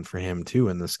all around for him, too,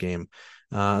 in this game.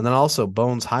 And then also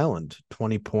Bones Highland,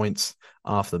 20 points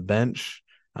off the bench,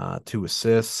 2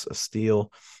 assists, a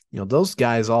steal. Those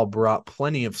guys all brought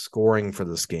plenty of scoring for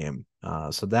this game.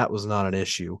 So that was not an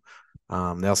issue. They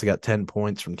also got 10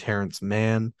 points from Terrence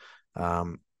Mann.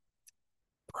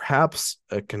 Perhaps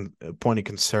a point of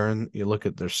concern, you look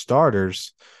at their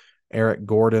starters, Eric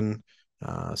Gordon,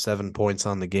 7 points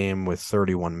on the game with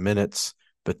 31 minutes.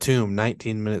 Batum,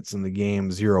 19 minutes in the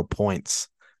game, 0 points.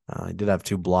 He did have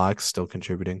 2 blocks, still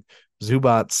contributing.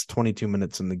 Zubats, 22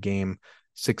 minutes in the game,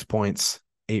 6 points,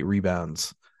 8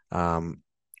 rebounds.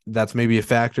 That's maybe a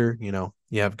factor. You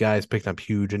have guys picking up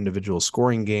huge individual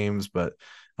scoring games, but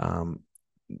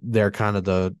they're kind of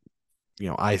the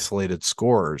isolated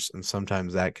scorers, and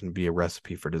sometimes that can be a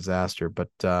recipe for disaster. But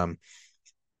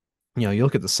you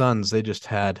look at the Suns, they just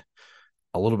had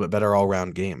a little bit better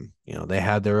all-around game. They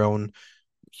had their own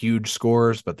huge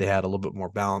scores, but they had a little bit more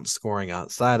balanced scoring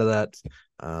outside of that.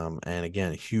 And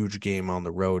again, a huge game on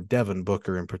the road. Devin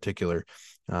Booker in particular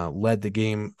led the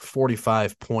game,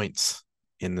 45 points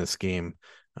in this game.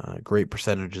 Great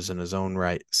percentages in his own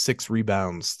right, 6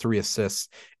 rebounds, 3 assists,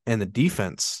 and the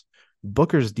defense.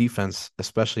 Booker's defense,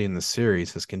 especially in the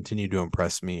series, has continued to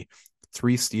impress me.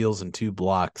 3 steals and 2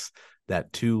 blocks,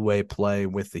 that two-way play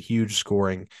with the huge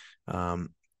scoring.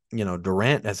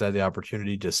 Durant has had the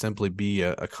opportunity to simply be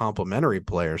a complimentary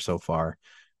player so far.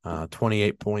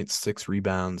 28 points, 6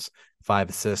 rebounds, 5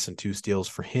 assists, and 2 steals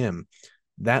for him.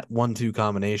 That 1-2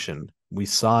 combination, we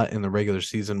saw it in the regular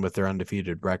season with their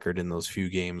undefeated record in those few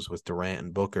games with Durant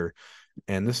and Booker.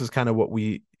 And this is kind of what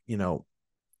we,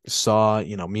 saw,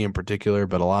 me in particular,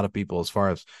 but a lot of people, as far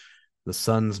as the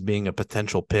Suns being a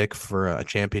potential pick for a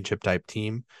championship type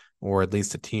team, or at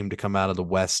least a team to come out of the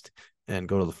West and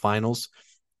go to the finals.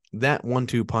 That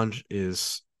 1-2 punch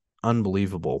is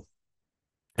unbelievable.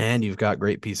 And you've got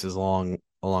great pieces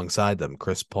alongside them.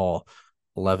 Chris Paul,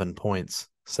 11 points,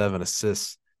 7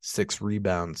 assists, 6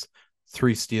 rebounds,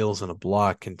 3 steals and a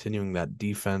block, continuing that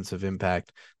defensive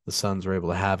impact the Suns were able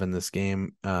to have in this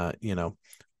game.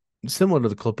 Similar to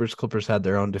the Clippers. Clippers had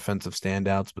their own defensive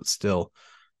standouts, but still,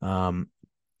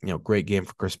 great game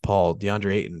for Chris Paul.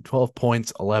 DeAndre Ayton, 12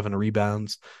 points, 11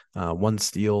 rebounds, 1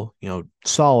 steal,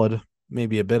 solid,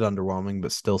 maybe a bit underwhelming,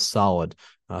 but still solid,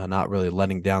 not really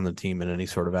letting down the team in any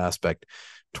sort of aspect.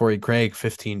 Torrey Craig,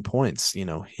 15 points,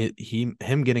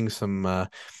 him getting some,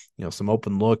 some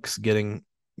open looks, getting,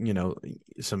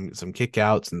 some kick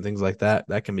outs and things like that.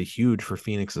 That can be huge for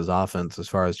Phoenix's offense as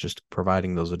far as just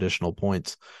providing those additional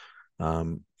points.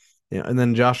 And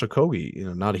then Josh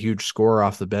Okogie, not a huge scorer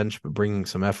off the bench, but bringing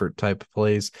some effort type of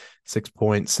plays, 6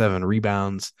 points, 7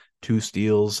 rebounds, 2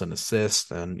 steals, and assists.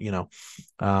 And,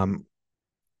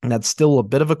 that's still a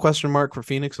bit of a question mark for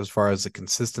Phoenix as far as the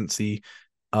consistency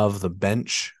of the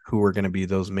bench, who are going to be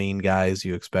those main guys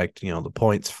you expect, the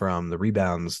points from, the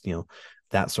rebounds,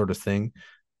 that sort of thing.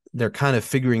 They're kind of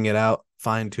figuring it out,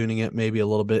 fine tuning it maybe a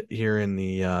little bit here in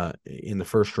the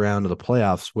first round of the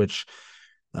playoffs, which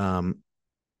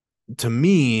to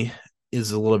me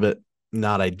is a little bit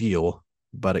not ideal,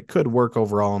 but it could work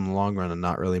overall in the long run and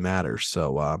not really matter.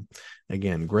 So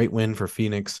again, great win for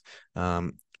Phoenix.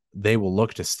 They will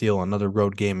look to steal another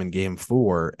road game in game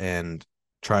 4. And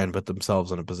try and put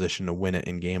themselves in a position to win it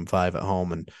in Game 5 at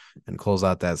home and close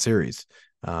out that series.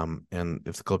 And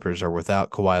if the Clippers are without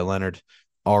Kawhi Leonard,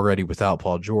 already without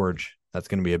Paul George, that's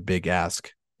going to be a big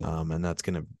ask. And that's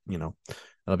going to,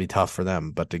 that'll be tough for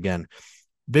them. But again,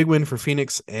 big win for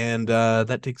Phoenix, and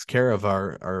that takes care of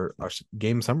our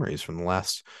game summaries from the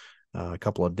last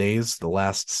couple of days, the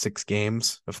last 6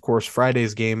 games. Of course,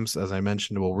 Friday's games, as I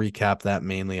mentioned, we'll recap that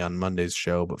mainly on Monday's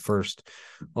show. But first,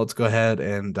 let's go ahead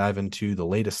and dive into the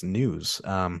latest news.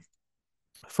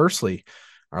 Firstly,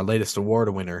 our latest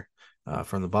award winner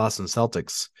from the Boston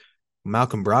Celtics,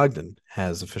 Malcolm Brogdon,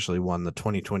 has officially won the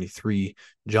 2023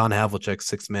 John Havlicek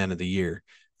Sixth Man of the Year.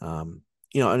 And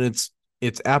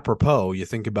it's apropos. You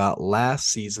think about last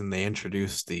season, they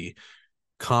introduced the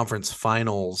conference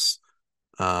finals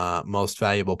most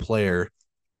valuable player,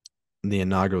 the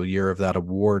inaugural year of that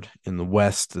award. In the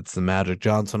West, it's the Magic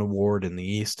Johnson Award. In the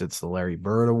East, it's the Larry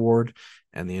Bird Award.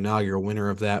 And the inaugural winner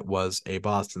of that was a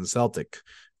Boston Celtic,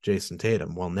 Jason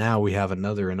Tatum. Well, now we have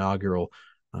another inaugural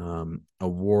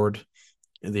award.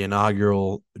 The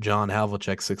inaugural John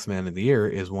Havlicek Sixth Man of the Year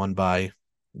is won by,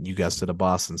 you guessed it, a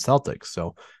Boston Celtics.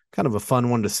 So kind of a fun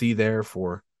one to see there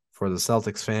for the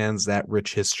Celtics fans. That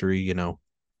rich history,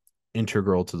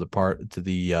 integral to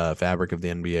the fabric of the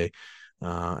NBA.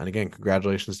 And again,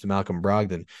 congratulations to Malcolm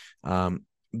Brogdon.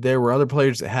 There were other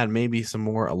players that had maybe some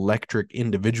more electric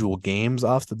individual games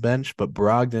off the bench, but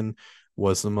Brogdon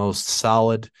was the most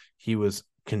solid. He was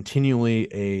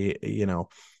continually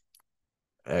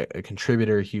a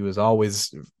contributor. He was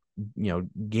always,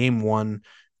 game one,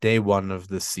 day one of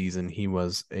this season, he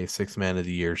was a Sixth Man of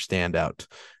the Year standout.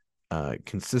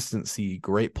 Consistency,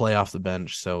 great play off the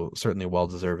bench, so certainly well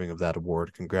deserving of that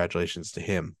award. Congratulations to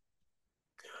him.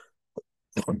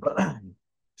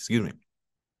 Excuse me.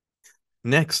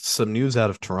 Next, some news out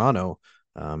of Toronto,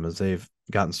 as they've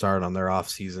gotten started on their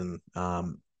offseason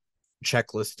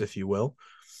checklist, if you will.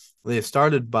 They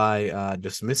started by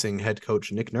dismissing head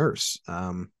coach Nick Nurse.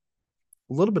 A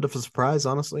little bit of a surprise,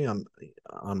 honestly, on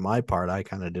my part. I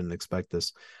kind of didn't expect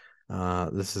this.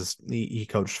 He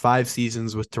coached 5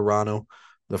 seasons with Toronto,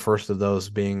 the first of those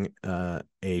being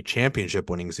a championship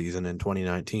winning season in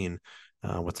 2019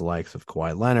 with the likes of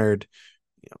Kawhi Leonard,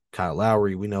 Kyle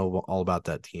Lowry. We know all about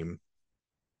that team.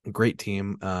 Great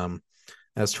team.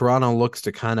 As Toronto looks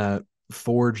to kind of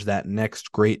forge that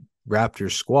next great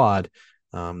Raptors squad,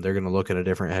 they're going to look at a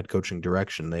different head coaching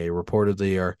direction. They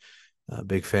reportedly are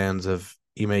big fans of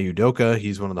Ime Udoka.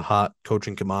 He's one of the hot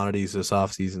coaching commodities this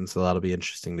offseason, so that'll be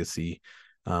interesting to see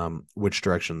which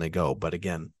direction they go. But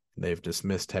again, they've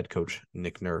dismissed head coach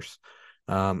Nick Nurse.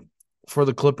 For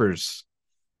the Clippers,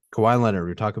 Kawhi Leonard,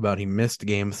 we talk about he missed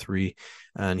Game 3,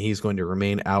 and he's going to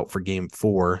remain out for Game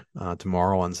 4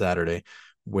 tomorrow on Saturday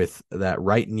with that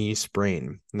right knee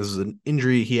sprain. This is an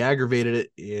injury. He aggravated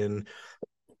it in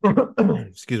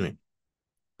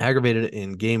aggravated it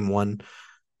in Game 1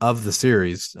 of the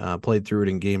series, played through it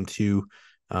in Game 2,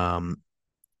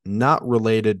 not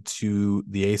related to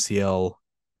the ACL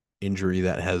injury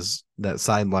that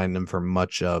sidelined him for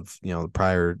much of the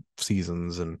prior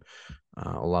seasons and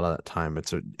a lot of that time.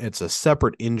 It's a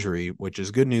separate injury, which is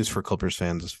good news for Clippers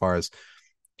fans as far as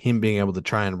him being able to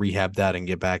try and rehab that and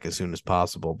get back as soon as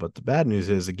possible. But the bad news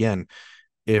is, again,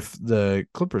 if the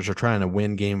Clippers are trying to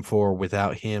win Game 4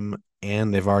 without him,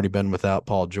 and they've already been without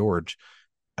Paul George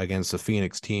against a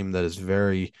Phoenix team that is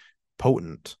very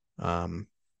potent,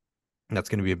 that's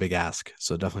going to be a big ask.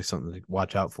 So definitely something to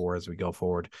watch out for as we go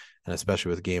forward, and especially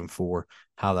with Game 4,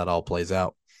 how that all plays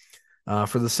out.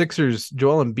 For the Sixers,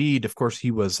 Joel Embiid, of course,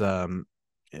 he was, he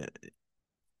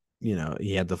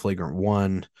had the flagrant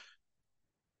one,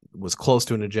 was close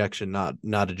to an ejection, not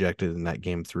ejected in that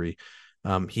Game 3.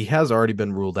 He has already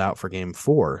been ruled out for Game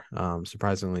 4,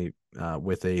 surprisingly,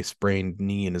 with a sprained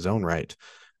knee in his own right.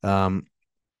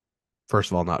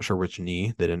 First of all, not sure which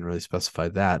knee. They didn't really specify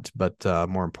that. But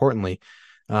more importantly,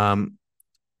 oh,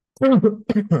 I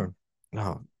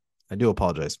do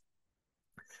apologize.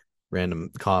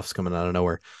 Random coughs coming out of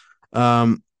nowhere.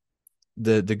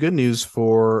 The good news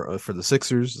for the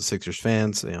Sixers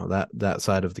fans, that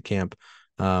side of the camp,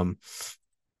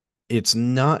 it's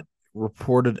not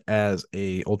reported as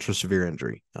a ultra severe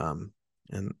injury.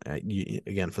 And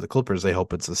again, for the Clippers, they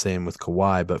hope it's the same with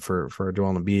Kawhi, but for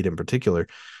Joel Embiid in particular,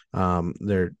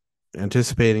 they're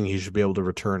anticipating he should be able to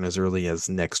return as early as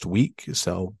next week.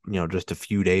 So, just a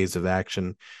few days of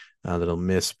action that he'll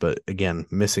miss. But again,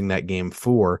 missing that Game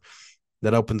 4,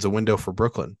 that opens a window for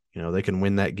Brooklyn. They can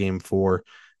win that Game 4,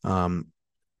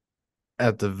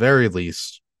 at the very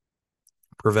least,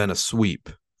 prevent a sweep.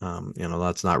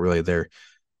 That's not really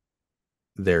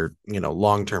their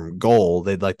long-term goal.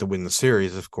 They'd like to win the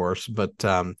series, of course, but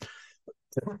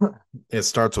it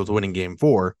starts with winning game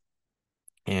 4.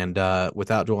 And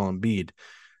without Joel Embiid,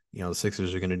 the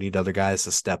Sixers are going to need other guys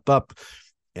to step up,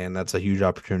 and that's a huge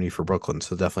opportunity for Brooklyn.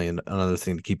 So definitely another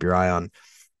thing to keep your eye on.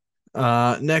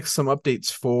 Next, some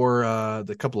updates for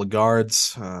the couple of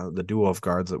guards, the duo of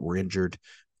guards that were injured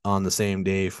on the same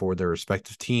day for their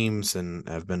respective teams and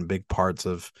have been big parts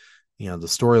of, the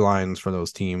storylines for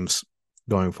those teams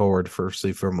going forward.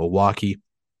 Firstly, for Milwaukee,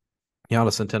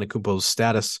 Giannis Antetokounmpo's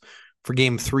status for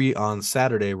Game 3 on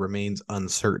Saturday remains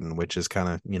uncertain, which is kind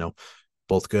of,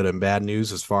 both good and bad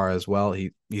news as far as, well,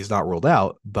 he's not ruled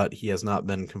out, but he has not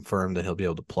been confirmed that he'll be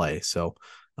able to play. So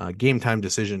game time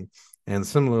decision. And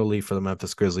similarly for the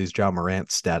Memphis Grizzlies, Ja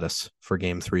Morant's status for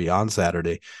Game 3 on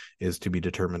Saturday is to be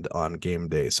determined on game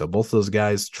day. So both those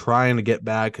guys trying to get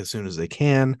back as soon as they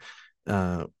can.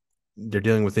 They're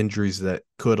dealing with injuries that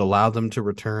could allow them to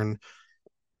return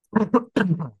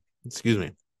excuse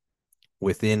me,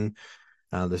 within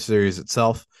the series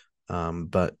itself.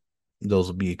 But those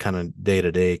will be kind of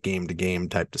day-to-day, game-to-game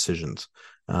type decisions.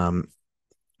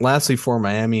 Lastly, for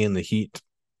Miami and the Heat,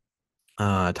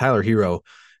 Tyler Hero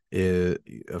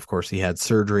of course, he had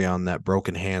surgery on that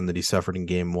broken hand that he suffered in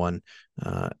Game 1.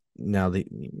 Now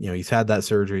he's had that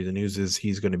surgery. The news is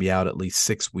he's going to be out at least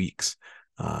 6 weeks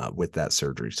with that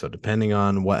surgery. So depending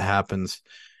on what happens,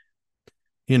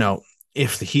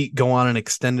 if the Heat go on an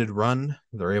extended run,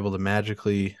 they're able to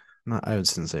magically, not, I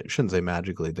shouldn't say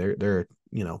magically. They're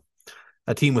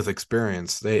a team with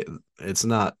experience. It's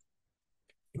not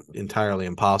entirely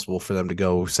impossible for them to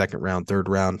go second round, third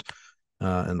round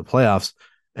in the playoffs.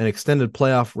 An extended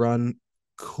playoff run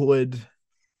could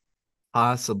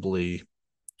possibly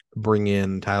bring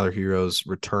in Tyler Hero's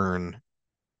return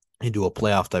into a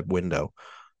playoff type window.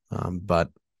 But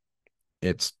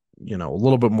it's, a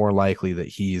little bit more likely that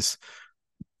he's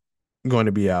going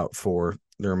to be out for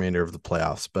the remainder of the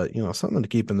playoffs. But, something to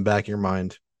keep in the back of your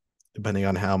mind, depending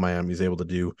on how Miami's able to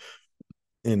do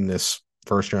in this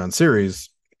first round series,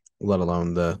 let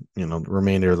alone the,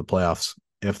 remainder of the playoffs,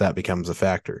 if that becomes a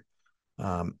factor.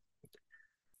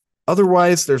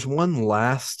 Otherwise, there's one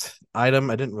last item.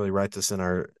 I didn't really write this in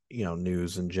our,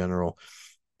 news in general.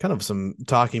 Kind of some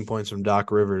talking points from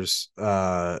Doc Rivers,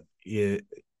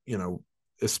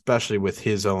 especially with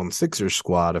his own Sixers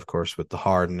squad, of course, with the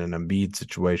Harden and Embiid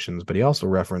situations. But he also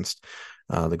referenced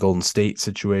the Golden State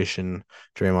situation,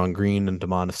 Draymond Green and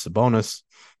Domantas Sabonis.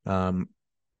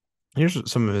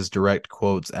 Here's some of his direct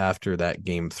quotes after that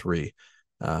Game 3.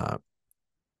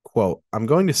 Quote, "I'm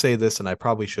going to say this, and I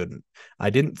probably shouldn't. I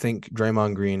didn't think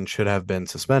Draymond Green should have been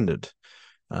suspended.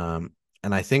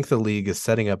 And I think the league is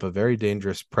setting up a very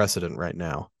dangerous precedent right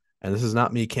now. And this is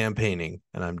not me campaigning,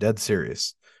 and I'm dead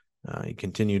serious." He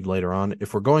continued later on,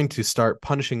 "If we're going to start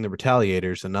punishing the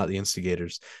retaliators and not the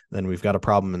instigators, then we've got a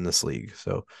problem in this league."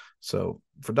 So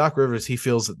for Doc Rivers, he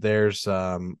feels that there's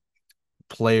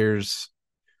players,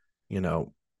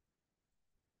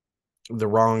 the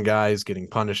wrong guys getting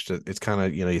punished. It's kind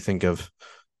of, you think of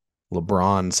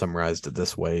LeBron summarized it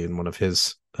this way in one of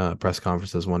his press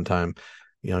conferences one time.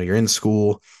 You're in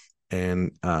school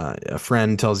and a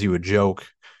friend tells you a joke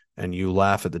and you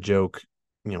laugh at the joke.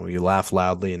 You laugh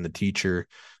loudly, and the teacher,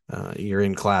 you're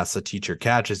in class, the teacher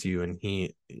catches you, and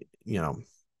he,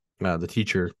 the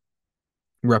teacher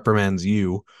reprimands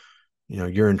you.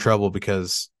 You're in trouble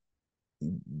because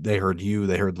they heard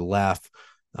the laugh.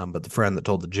 But the friend that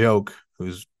told the joke,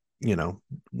 who's,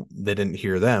 they didn't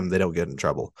hear them, they don't get in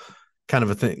trouble. Kind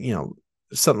of a thing,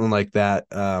 something like that.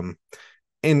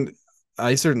 And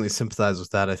I certainly sympathize with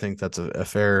that. I think that's a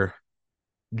fair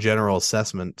general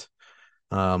assessment.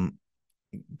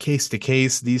 Case to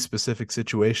case, these specific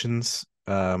situations,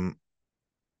 I'll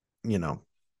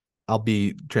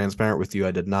be transparent with you.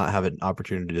 I did not have an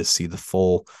opportunity to see the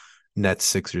full Nets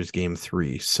Sixers Game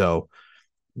 3. So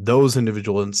those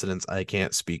individual incidents I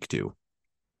can't speak to.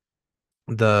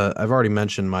 I've already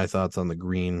mentioned my thoughts on the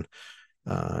Green,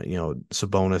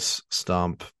 Sabonis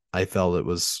stomp. I felt it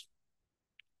was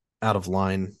out of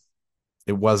line.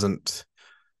 It wasn't,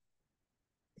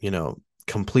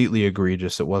 completely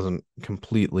egregious. It wasn't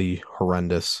completely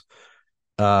horrendous.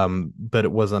 But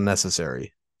it was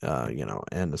unnecessary,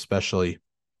 and especially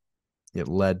it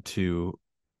led to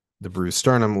the bruised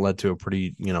sternum, led to a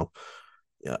pretty,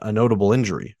 a notable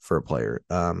injury for a player.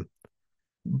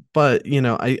 But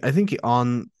I think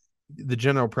on the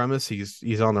general premise,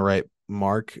 he's on the right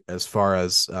mark as far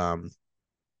as the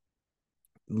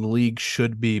league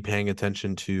should be paying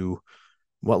attention to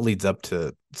what leads up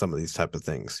to some of these type of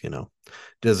things.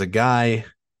 Does a guy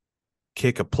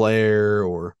kick a player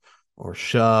or or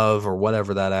shove or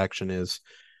whatever that action is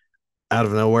out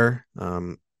of nowhere.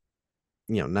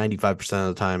 95%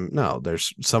 of the time, no,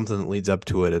 there's something that leads up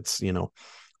to it. It's,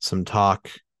 some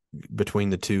talk between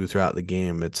the two throughout the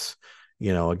game. It's,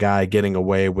 a guy getting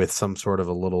away with some sort of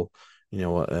a little,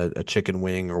 a chicken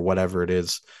wing or whatever it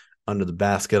is under the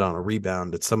basket on a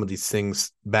rebound. It's some of these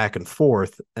things back and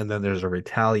forth. And then there's a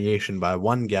retaliation by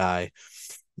one guy,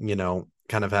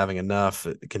 kind of having enough.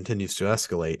 It continues to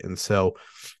escalate. And so,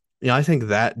 I think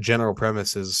that general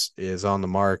premise is on the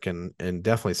mark, and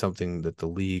definitely something that the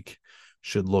league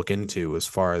should look into as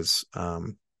far as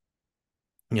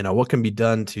what can be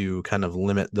done to kind of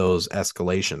limit those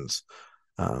escalations.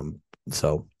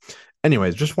 So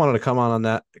anyways, just wanted to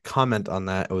comment on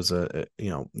that. It was a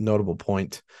notable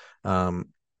point. That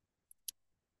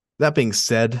being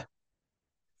said,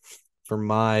 for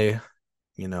my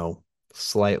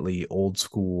slightly old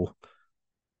school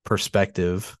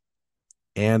perspective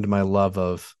and my love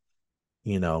of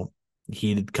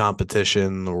heated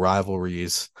competition, the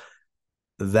rivalries,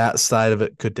 that side of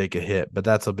it could take a hit, but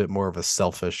that's a bit more of a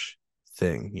selfish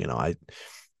thing.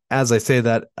 As I say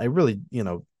that, I really,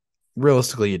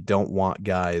 realistically, you don't want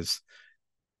guys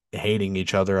hating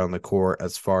each other on the court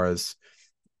as far as,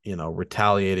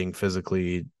 retaliating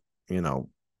physically,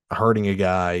 hurting a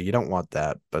guy. You don't want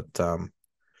that. But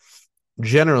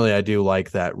generally, I do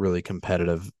like that really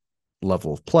competitive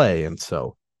level of play. And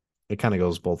so it kind of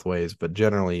goes both ways. But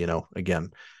generally,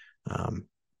 again,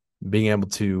 being able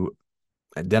to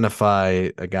identify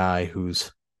a guy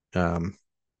who's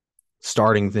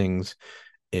starting things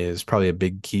is probably a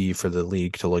big key for the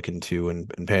league to look into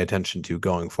and pay attention to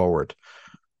going forward.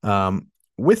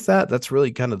 With that, that's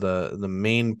really kind of the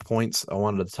main points I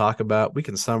wanted to talk about. We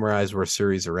can summarize where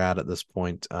series are at this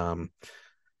point.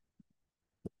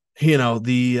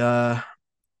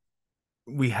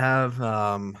 We have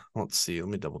let's see, let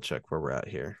me double check where we're at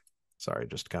here. Sorry,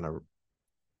 just kind of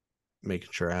making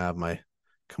sure I have my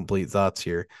complete thoughts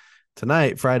here.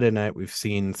 Tonight, Friday night, we've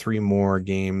seen 3 more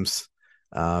games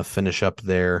finish up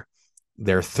their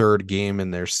third game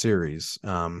in their series.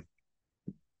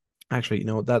 Actually,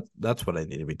 that's what I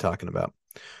need to be talking about.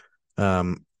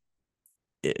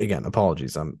 Again,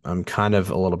 apologies. I'm kind of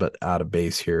a little bit out of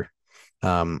base here.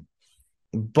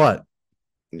 But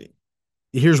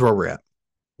here's where we're at.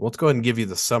 Let's go ahead and give you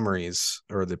the summaries,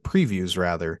 or the previews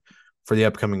rather, for the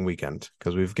upcoming weekend,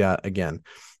 because we've got, again,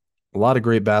 a lot of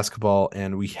great basketball,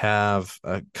 and we have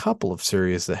a couple of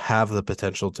series that have the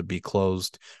potential to be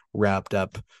closed, wrapped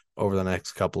up over the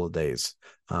next couple of days.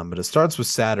 But it starts with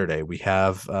Saturday. We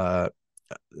have,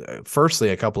 firstly,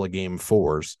 a couple of game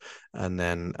 4s, and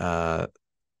then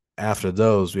after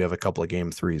those, we have a couple of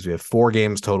game 3s. We have 4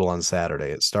 games total on Saturday.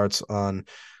 It starts on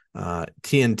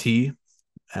TNT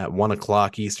at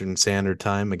 1:00 Eastern Standard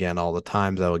Time. Again, all the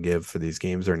times I will give for these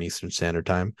games are in Eastern Standard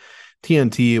Time.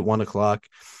 TNT at 1:00.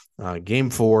 Game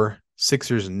 4,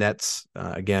 Sixers Nets.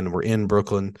 Again, we're in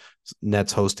Brooklyn.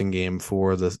 Nets hosting game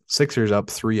 4. The Sixers up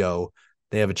 3-0.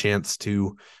 They have a chance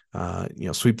to,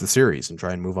 sweep the series and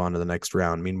try and move on to the next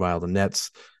round. Meanwhile, the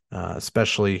Nets,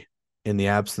 especially in the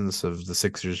absence of the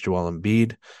Sixers' Joel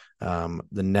Embiid,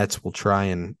 the Nets will try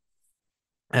and,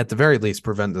 at the very least,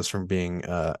 prevent this from being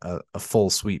a full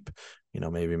sweep.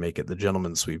 Maybe make it the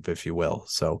gentleman's sweep, if you will.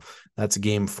 So that's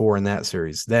game 4 in that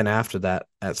series. Then after that,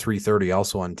 at 3:30,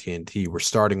 also on TNT, we're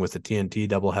starting with the TNT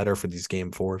doubleheader for these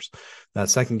game 4s. That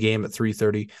second game at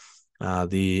 3:30,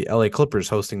 the LA Clippers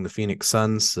hosting the Phoenix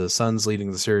Suns. The Suns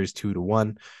leading the series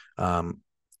 2-1.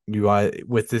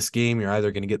 With this game, you're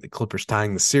either going to get the Clippers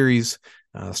tying the series,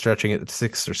 stretching it to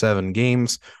 6 or 7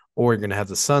 games, or you're going to have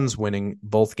the Suns winning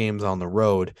both games on the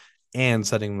road and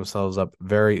setting themselves up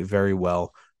very, very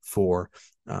well for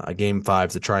a game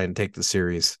 5 to try and take the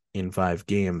series in 5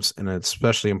 games. And it's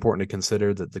especially important to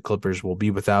consider that the Clippers will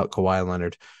be without Kawhi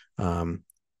Leonard.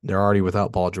 They're already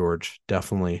without Paul George.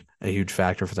 Definitely a huge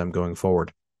factor for them going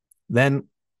forward. Then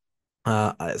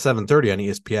at 7:30 on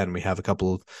ESPN, we have a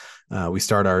couple of, we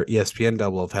start our ESPN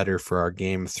doubleheader for our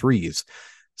game 3s.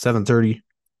 7:30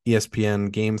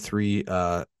 ESPN game 3,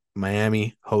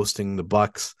 Miami hosting the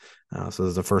Bucks. So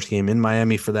there's the first game in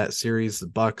Miami for that series. The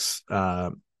Bucks,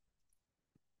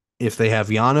 if they have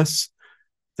Giannis,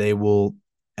 they will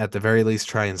at the very least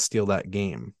try and steal that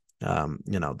game.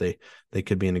 They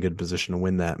could be in a good position to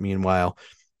win that. Meanwhile,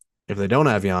 if they don't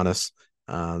have Giannis,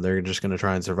 they're just going to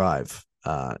try and survive,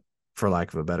 for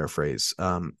lack of a better phrase.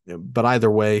 But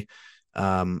either way,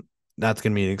 that's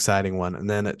going to be an exciting one. And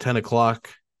then at 10:00,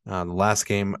 the last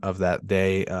game of that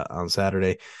day on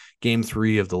Saturday, game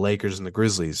 3 of the Lakers and the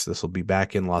Grizzlies. This will be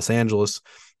back in Los Angeles.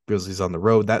 Grizzlies on the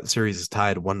road. That series is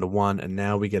tied 1-1, and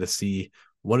now we get to see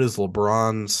what is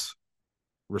LeBron's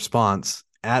response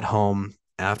at home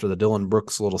after the Dylan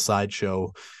Brooks little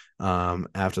sideshow,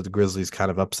 after the Grizzlies kind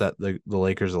of upset the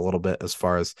Lakers a little bit as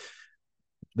far as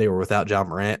they were without John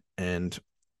Morant, and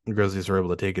the Grizzlies were able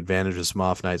to take advantage of some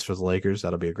off nights for the Lakers.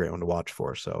 That'll be a great one to watch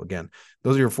for. So again,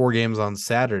 those are your 4 games on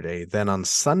Saturday. Then on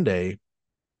Sunday,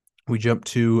 we jump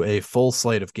to a full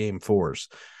slate of game 4s.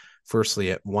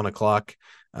 Firstly, at 1:00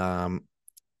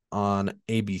 on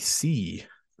ABC,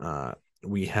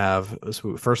 we have an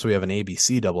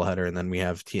ABC doubleheader, and then we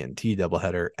have TNT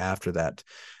doubleheader after that.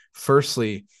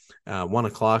 Firstly,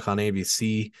 1:00 on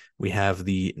ABC, we have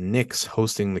the Knicks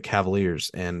hosting the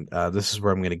Cavaliers, and this is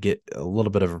where I'm going to get a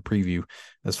little bit of a preview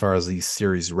as far as these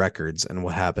series records and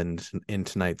what happened in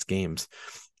tonight's games.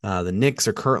 The Knicks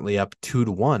are currently up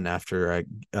 2-1 after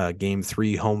a Game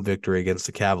 3 home victory against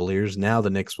the Cavaliers. Now the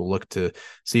Knicks will look to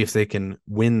see if they can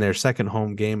win their second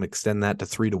home game, extend that to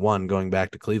 3-1 going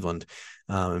back to Cleveland,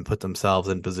 and put themselves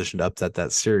in position to upset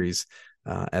that series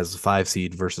as the 5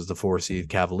 seed versus the 4 seed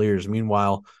Cavaliers.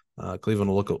 Meanwhile,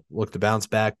 Cleveland will look to bounce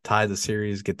back, tie the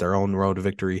series, get their own road to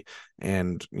victory,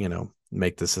 and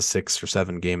make this a 6 or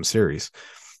 7 game series.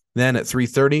 Then at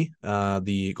 3:30,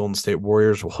 the Golden State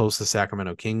Warriors will host the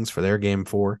Sacramento Kings for their Game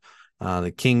 4.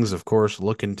 The Kings, of course,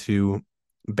 looking to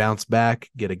bounce back,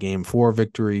 get a Game 4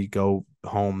 victory, go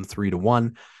home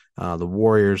 3-1. The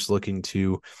Warriors looking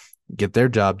to get their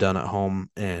job done at home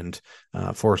and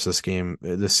force this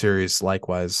series,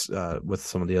 likewise with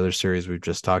some of the other series we've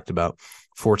just talked about,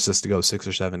 force this to go 6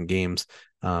 or 7 games,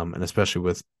 and especially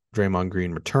with Draymond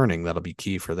Green returning, that'll be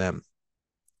key for them.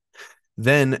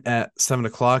 Then at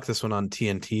 7:00, this one on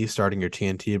TNT, starting your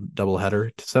TNT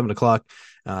doubleheader to 7:00,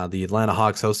 the Atlanta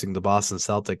Hawks hosting the Boston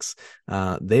Celtics.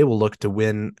 They will look to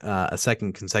win a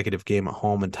second consecutive game at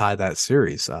home and tie that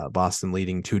series. Boston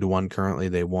leading 2-1 currently.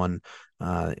 They won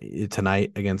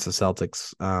tonight against the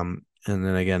Celtics. And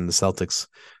then again, the Celtics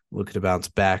look to bounce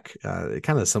back. Kind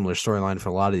of a similar storyline for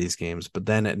a lot of these games. But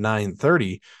then at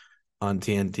 9:30, on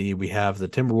TNT, we have the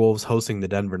Timberwolves hosting the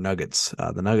Denver Nuggets.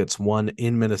 The Nuggets won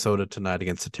in Minnesota tonight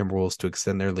against the Timberwolves to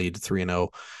extend their lead to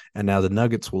 3-0. And now the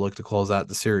Nuggets will look to close out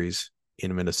the series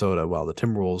in Minnesota, while the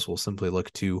Timberwolves will simply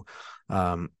look to,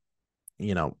 win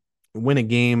a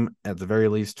game, at the very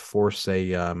least, force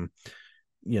a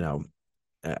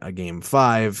Game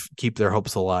 5, keep their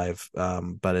hopes alive.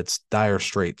 But it's dire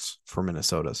straits for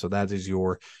Minnesota. So that's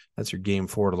your Game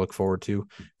 4 to look forward to.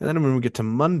 And then when we get to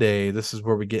Monday, this is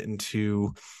where we get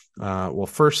into,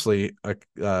 firstly,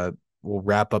 we'll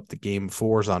wrap up the Game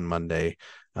 4s on Monday.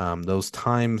 Those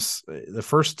times, the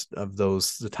first of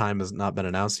those, the time has not been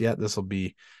announced yet. This will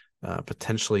be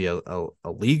potentially a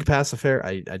League Pass affair.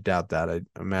 I doubt that. I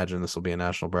imagine this will be a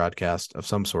national broadcast of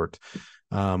some sort.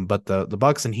 But the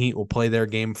Bucks and Heat will play their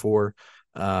Game 4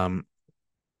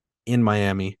 in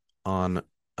Miami on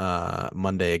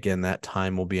Monday. Again, that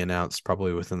time will be announced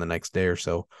probably within the next day or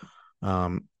so.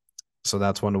 So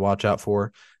that's one to watch out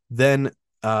for. Then,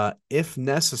 if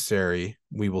necessary,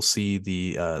 we will see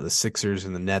the Sixers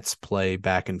and the Nets play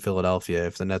back in Philadelphia.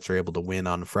 If the Nets are able to win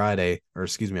on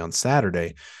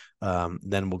Saturday,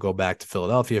 then we'll go back to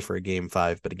Philadelphia for a Game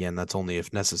 5. But again, that's only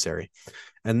if necessary.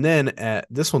 And then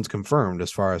this one's confirmed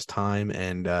as far as time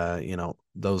and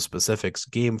those specifics.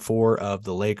 Game 4 of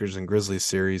the Lakers and Grizzlies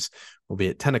series will be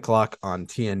at 10:00 on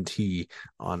TNT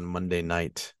on Monday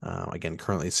night. Again,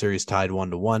 currently series tied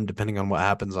 1-1. Depending on what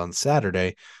happens on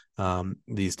Saturday,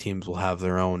 these teams will have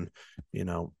their own,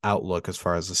 outlook as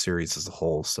far as the series as a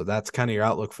whole. So that's kind of your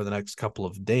outlook for the next couple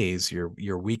of days.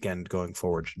 Your weekend going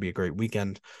forward should be a great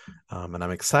weekend. And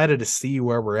I'm excited to see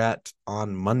where we're at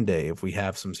on Monday. If we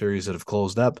have some series that have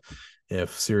closed up,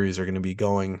 if series are going to be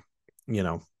going,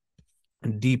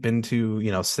 deep into,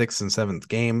 6th and 7th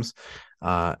games,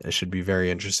 it should be very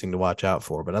interesting to watch out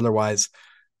for. But otherwise,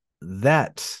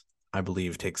 that, I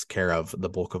believe, takes care of the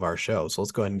bulk of our show. So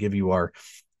let's go ahead and give you our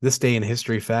This Day in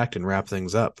History fact and wrap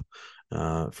things up.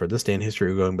 For This Day in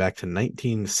History, we're going back to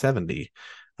 1970,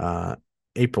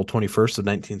 April 21st of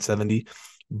 1970.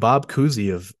 Bob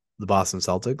Cousy of the Boston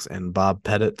Celtics and Bob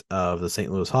Pettit of the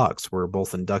St. Louis Hawks were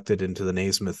both inducted into the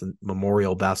Naismith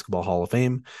Memorial Basketball Hall of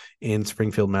Fame in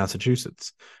Springfield,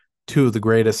 Massachusetts. Two of the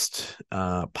greatest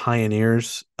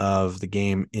pioneers of the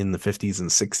game in the 50s and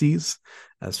 60s,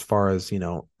 as far as,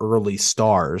 early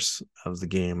stars of the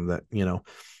game that,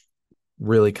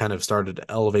 really kind of started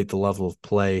to elevate the level of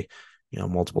play,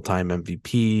 multiple time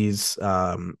MVPs,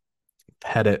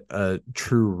 Pettit, a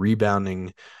true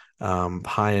rebounding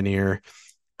pioneer,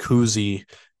 Cousy,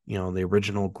 the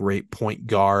original great point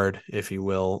guard, if you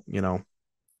will, a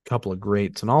couple of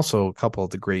greats, and also a couple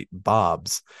of the great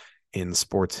Bobs in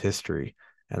sports history.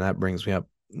 And that brings up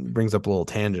a little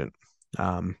tangent.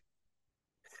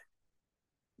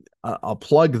 I'll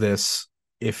plug this.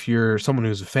 If you're someone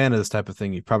who's a fan of this type of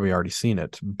thing, you've probably already seen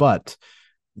it. But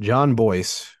John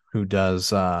Boyce, who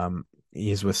does,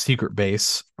 he's with Secret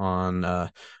Base on,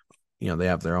 they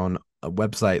have their own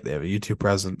website, they have a YouTube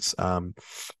presence.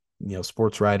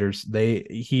 Sports writers.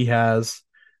 He has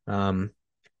um,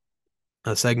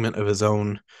 a segment of his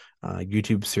own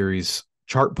YouTube series,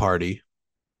 Chart Party,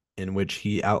 in which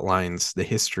he outlines the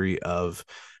history of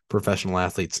professional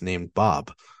athletes named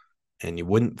Bob. And you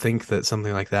wouldn't think that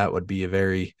something like that would be a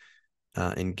very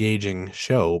engaging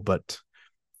show, but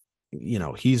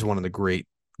he's one of the great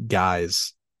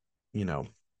guys, you know,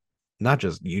 not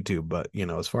just YouTube, but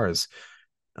as far as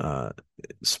uh,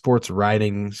 sports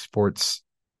writing, sports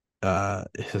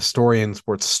historian,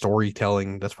 sports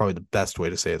storytelling. That's probably the best way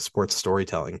to say it. Sports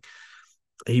storytelling.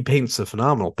 He paints a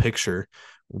phenomenal picture,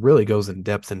 really goes in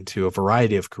depth into a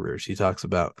variety of careers. He talks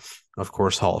about, of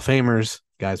course, Hall of Famers,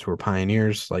 guys who were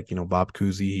pioneers, like, Bob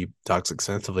Cousy. He talks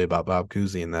extensively about Bob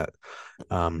Cousy in that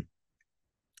um,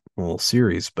 little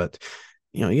series. But,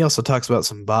 he also talks about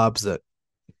some Bobs that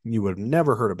you would have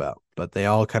never heard about, but they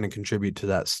all kind of contribute to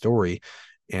that story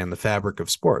and the fabric of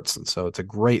sports. And so it's a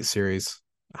great series.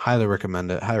 Highly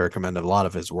recommend it. Highly recommend a lot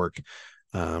of his work.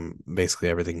 Basically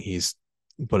everything he's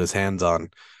put his hands on,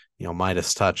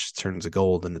 Midas touch turns to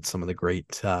gold, and it's some of the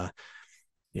great,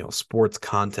 sports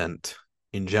content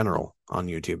in general on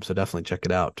YouTube. So definitely check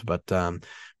it out. But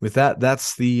with that,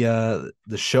 that's the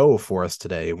show for us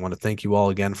today. I want to thank you all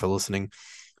again for listening.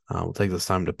 We'll take this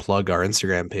time to plug our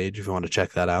Instagram page if you want to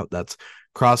check that out. That's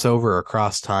crossover or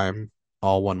cross time,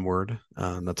 all one word.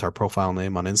 That's our profile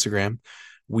name on Instagram.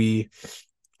 We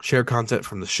share content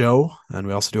from the show, and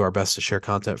we also do our best to share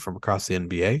content from across the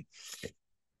NBA.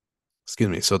 Excuse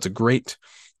me. So it's a great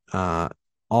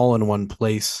all in one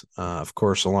place, of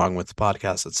course, along with the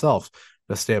podcast itself,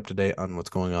 to stay up to date on what's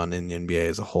going on in the NBA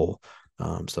as a whole.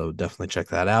 So definitely check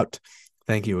that out.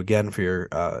 Thank you again for your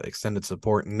extended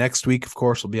support. Next week, of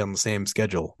course, will be on the same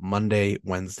schedule, Monday,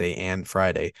 Wednesday, and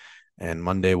Friday. And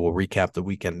Monday, we'll recap the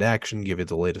weekend action, give you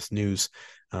the latest news,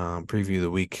 preview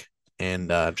the week, and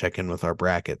check in with our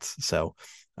brackets. So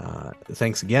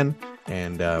thanks again,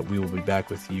 and we will be back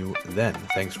with you then.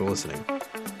 Thanks for listening.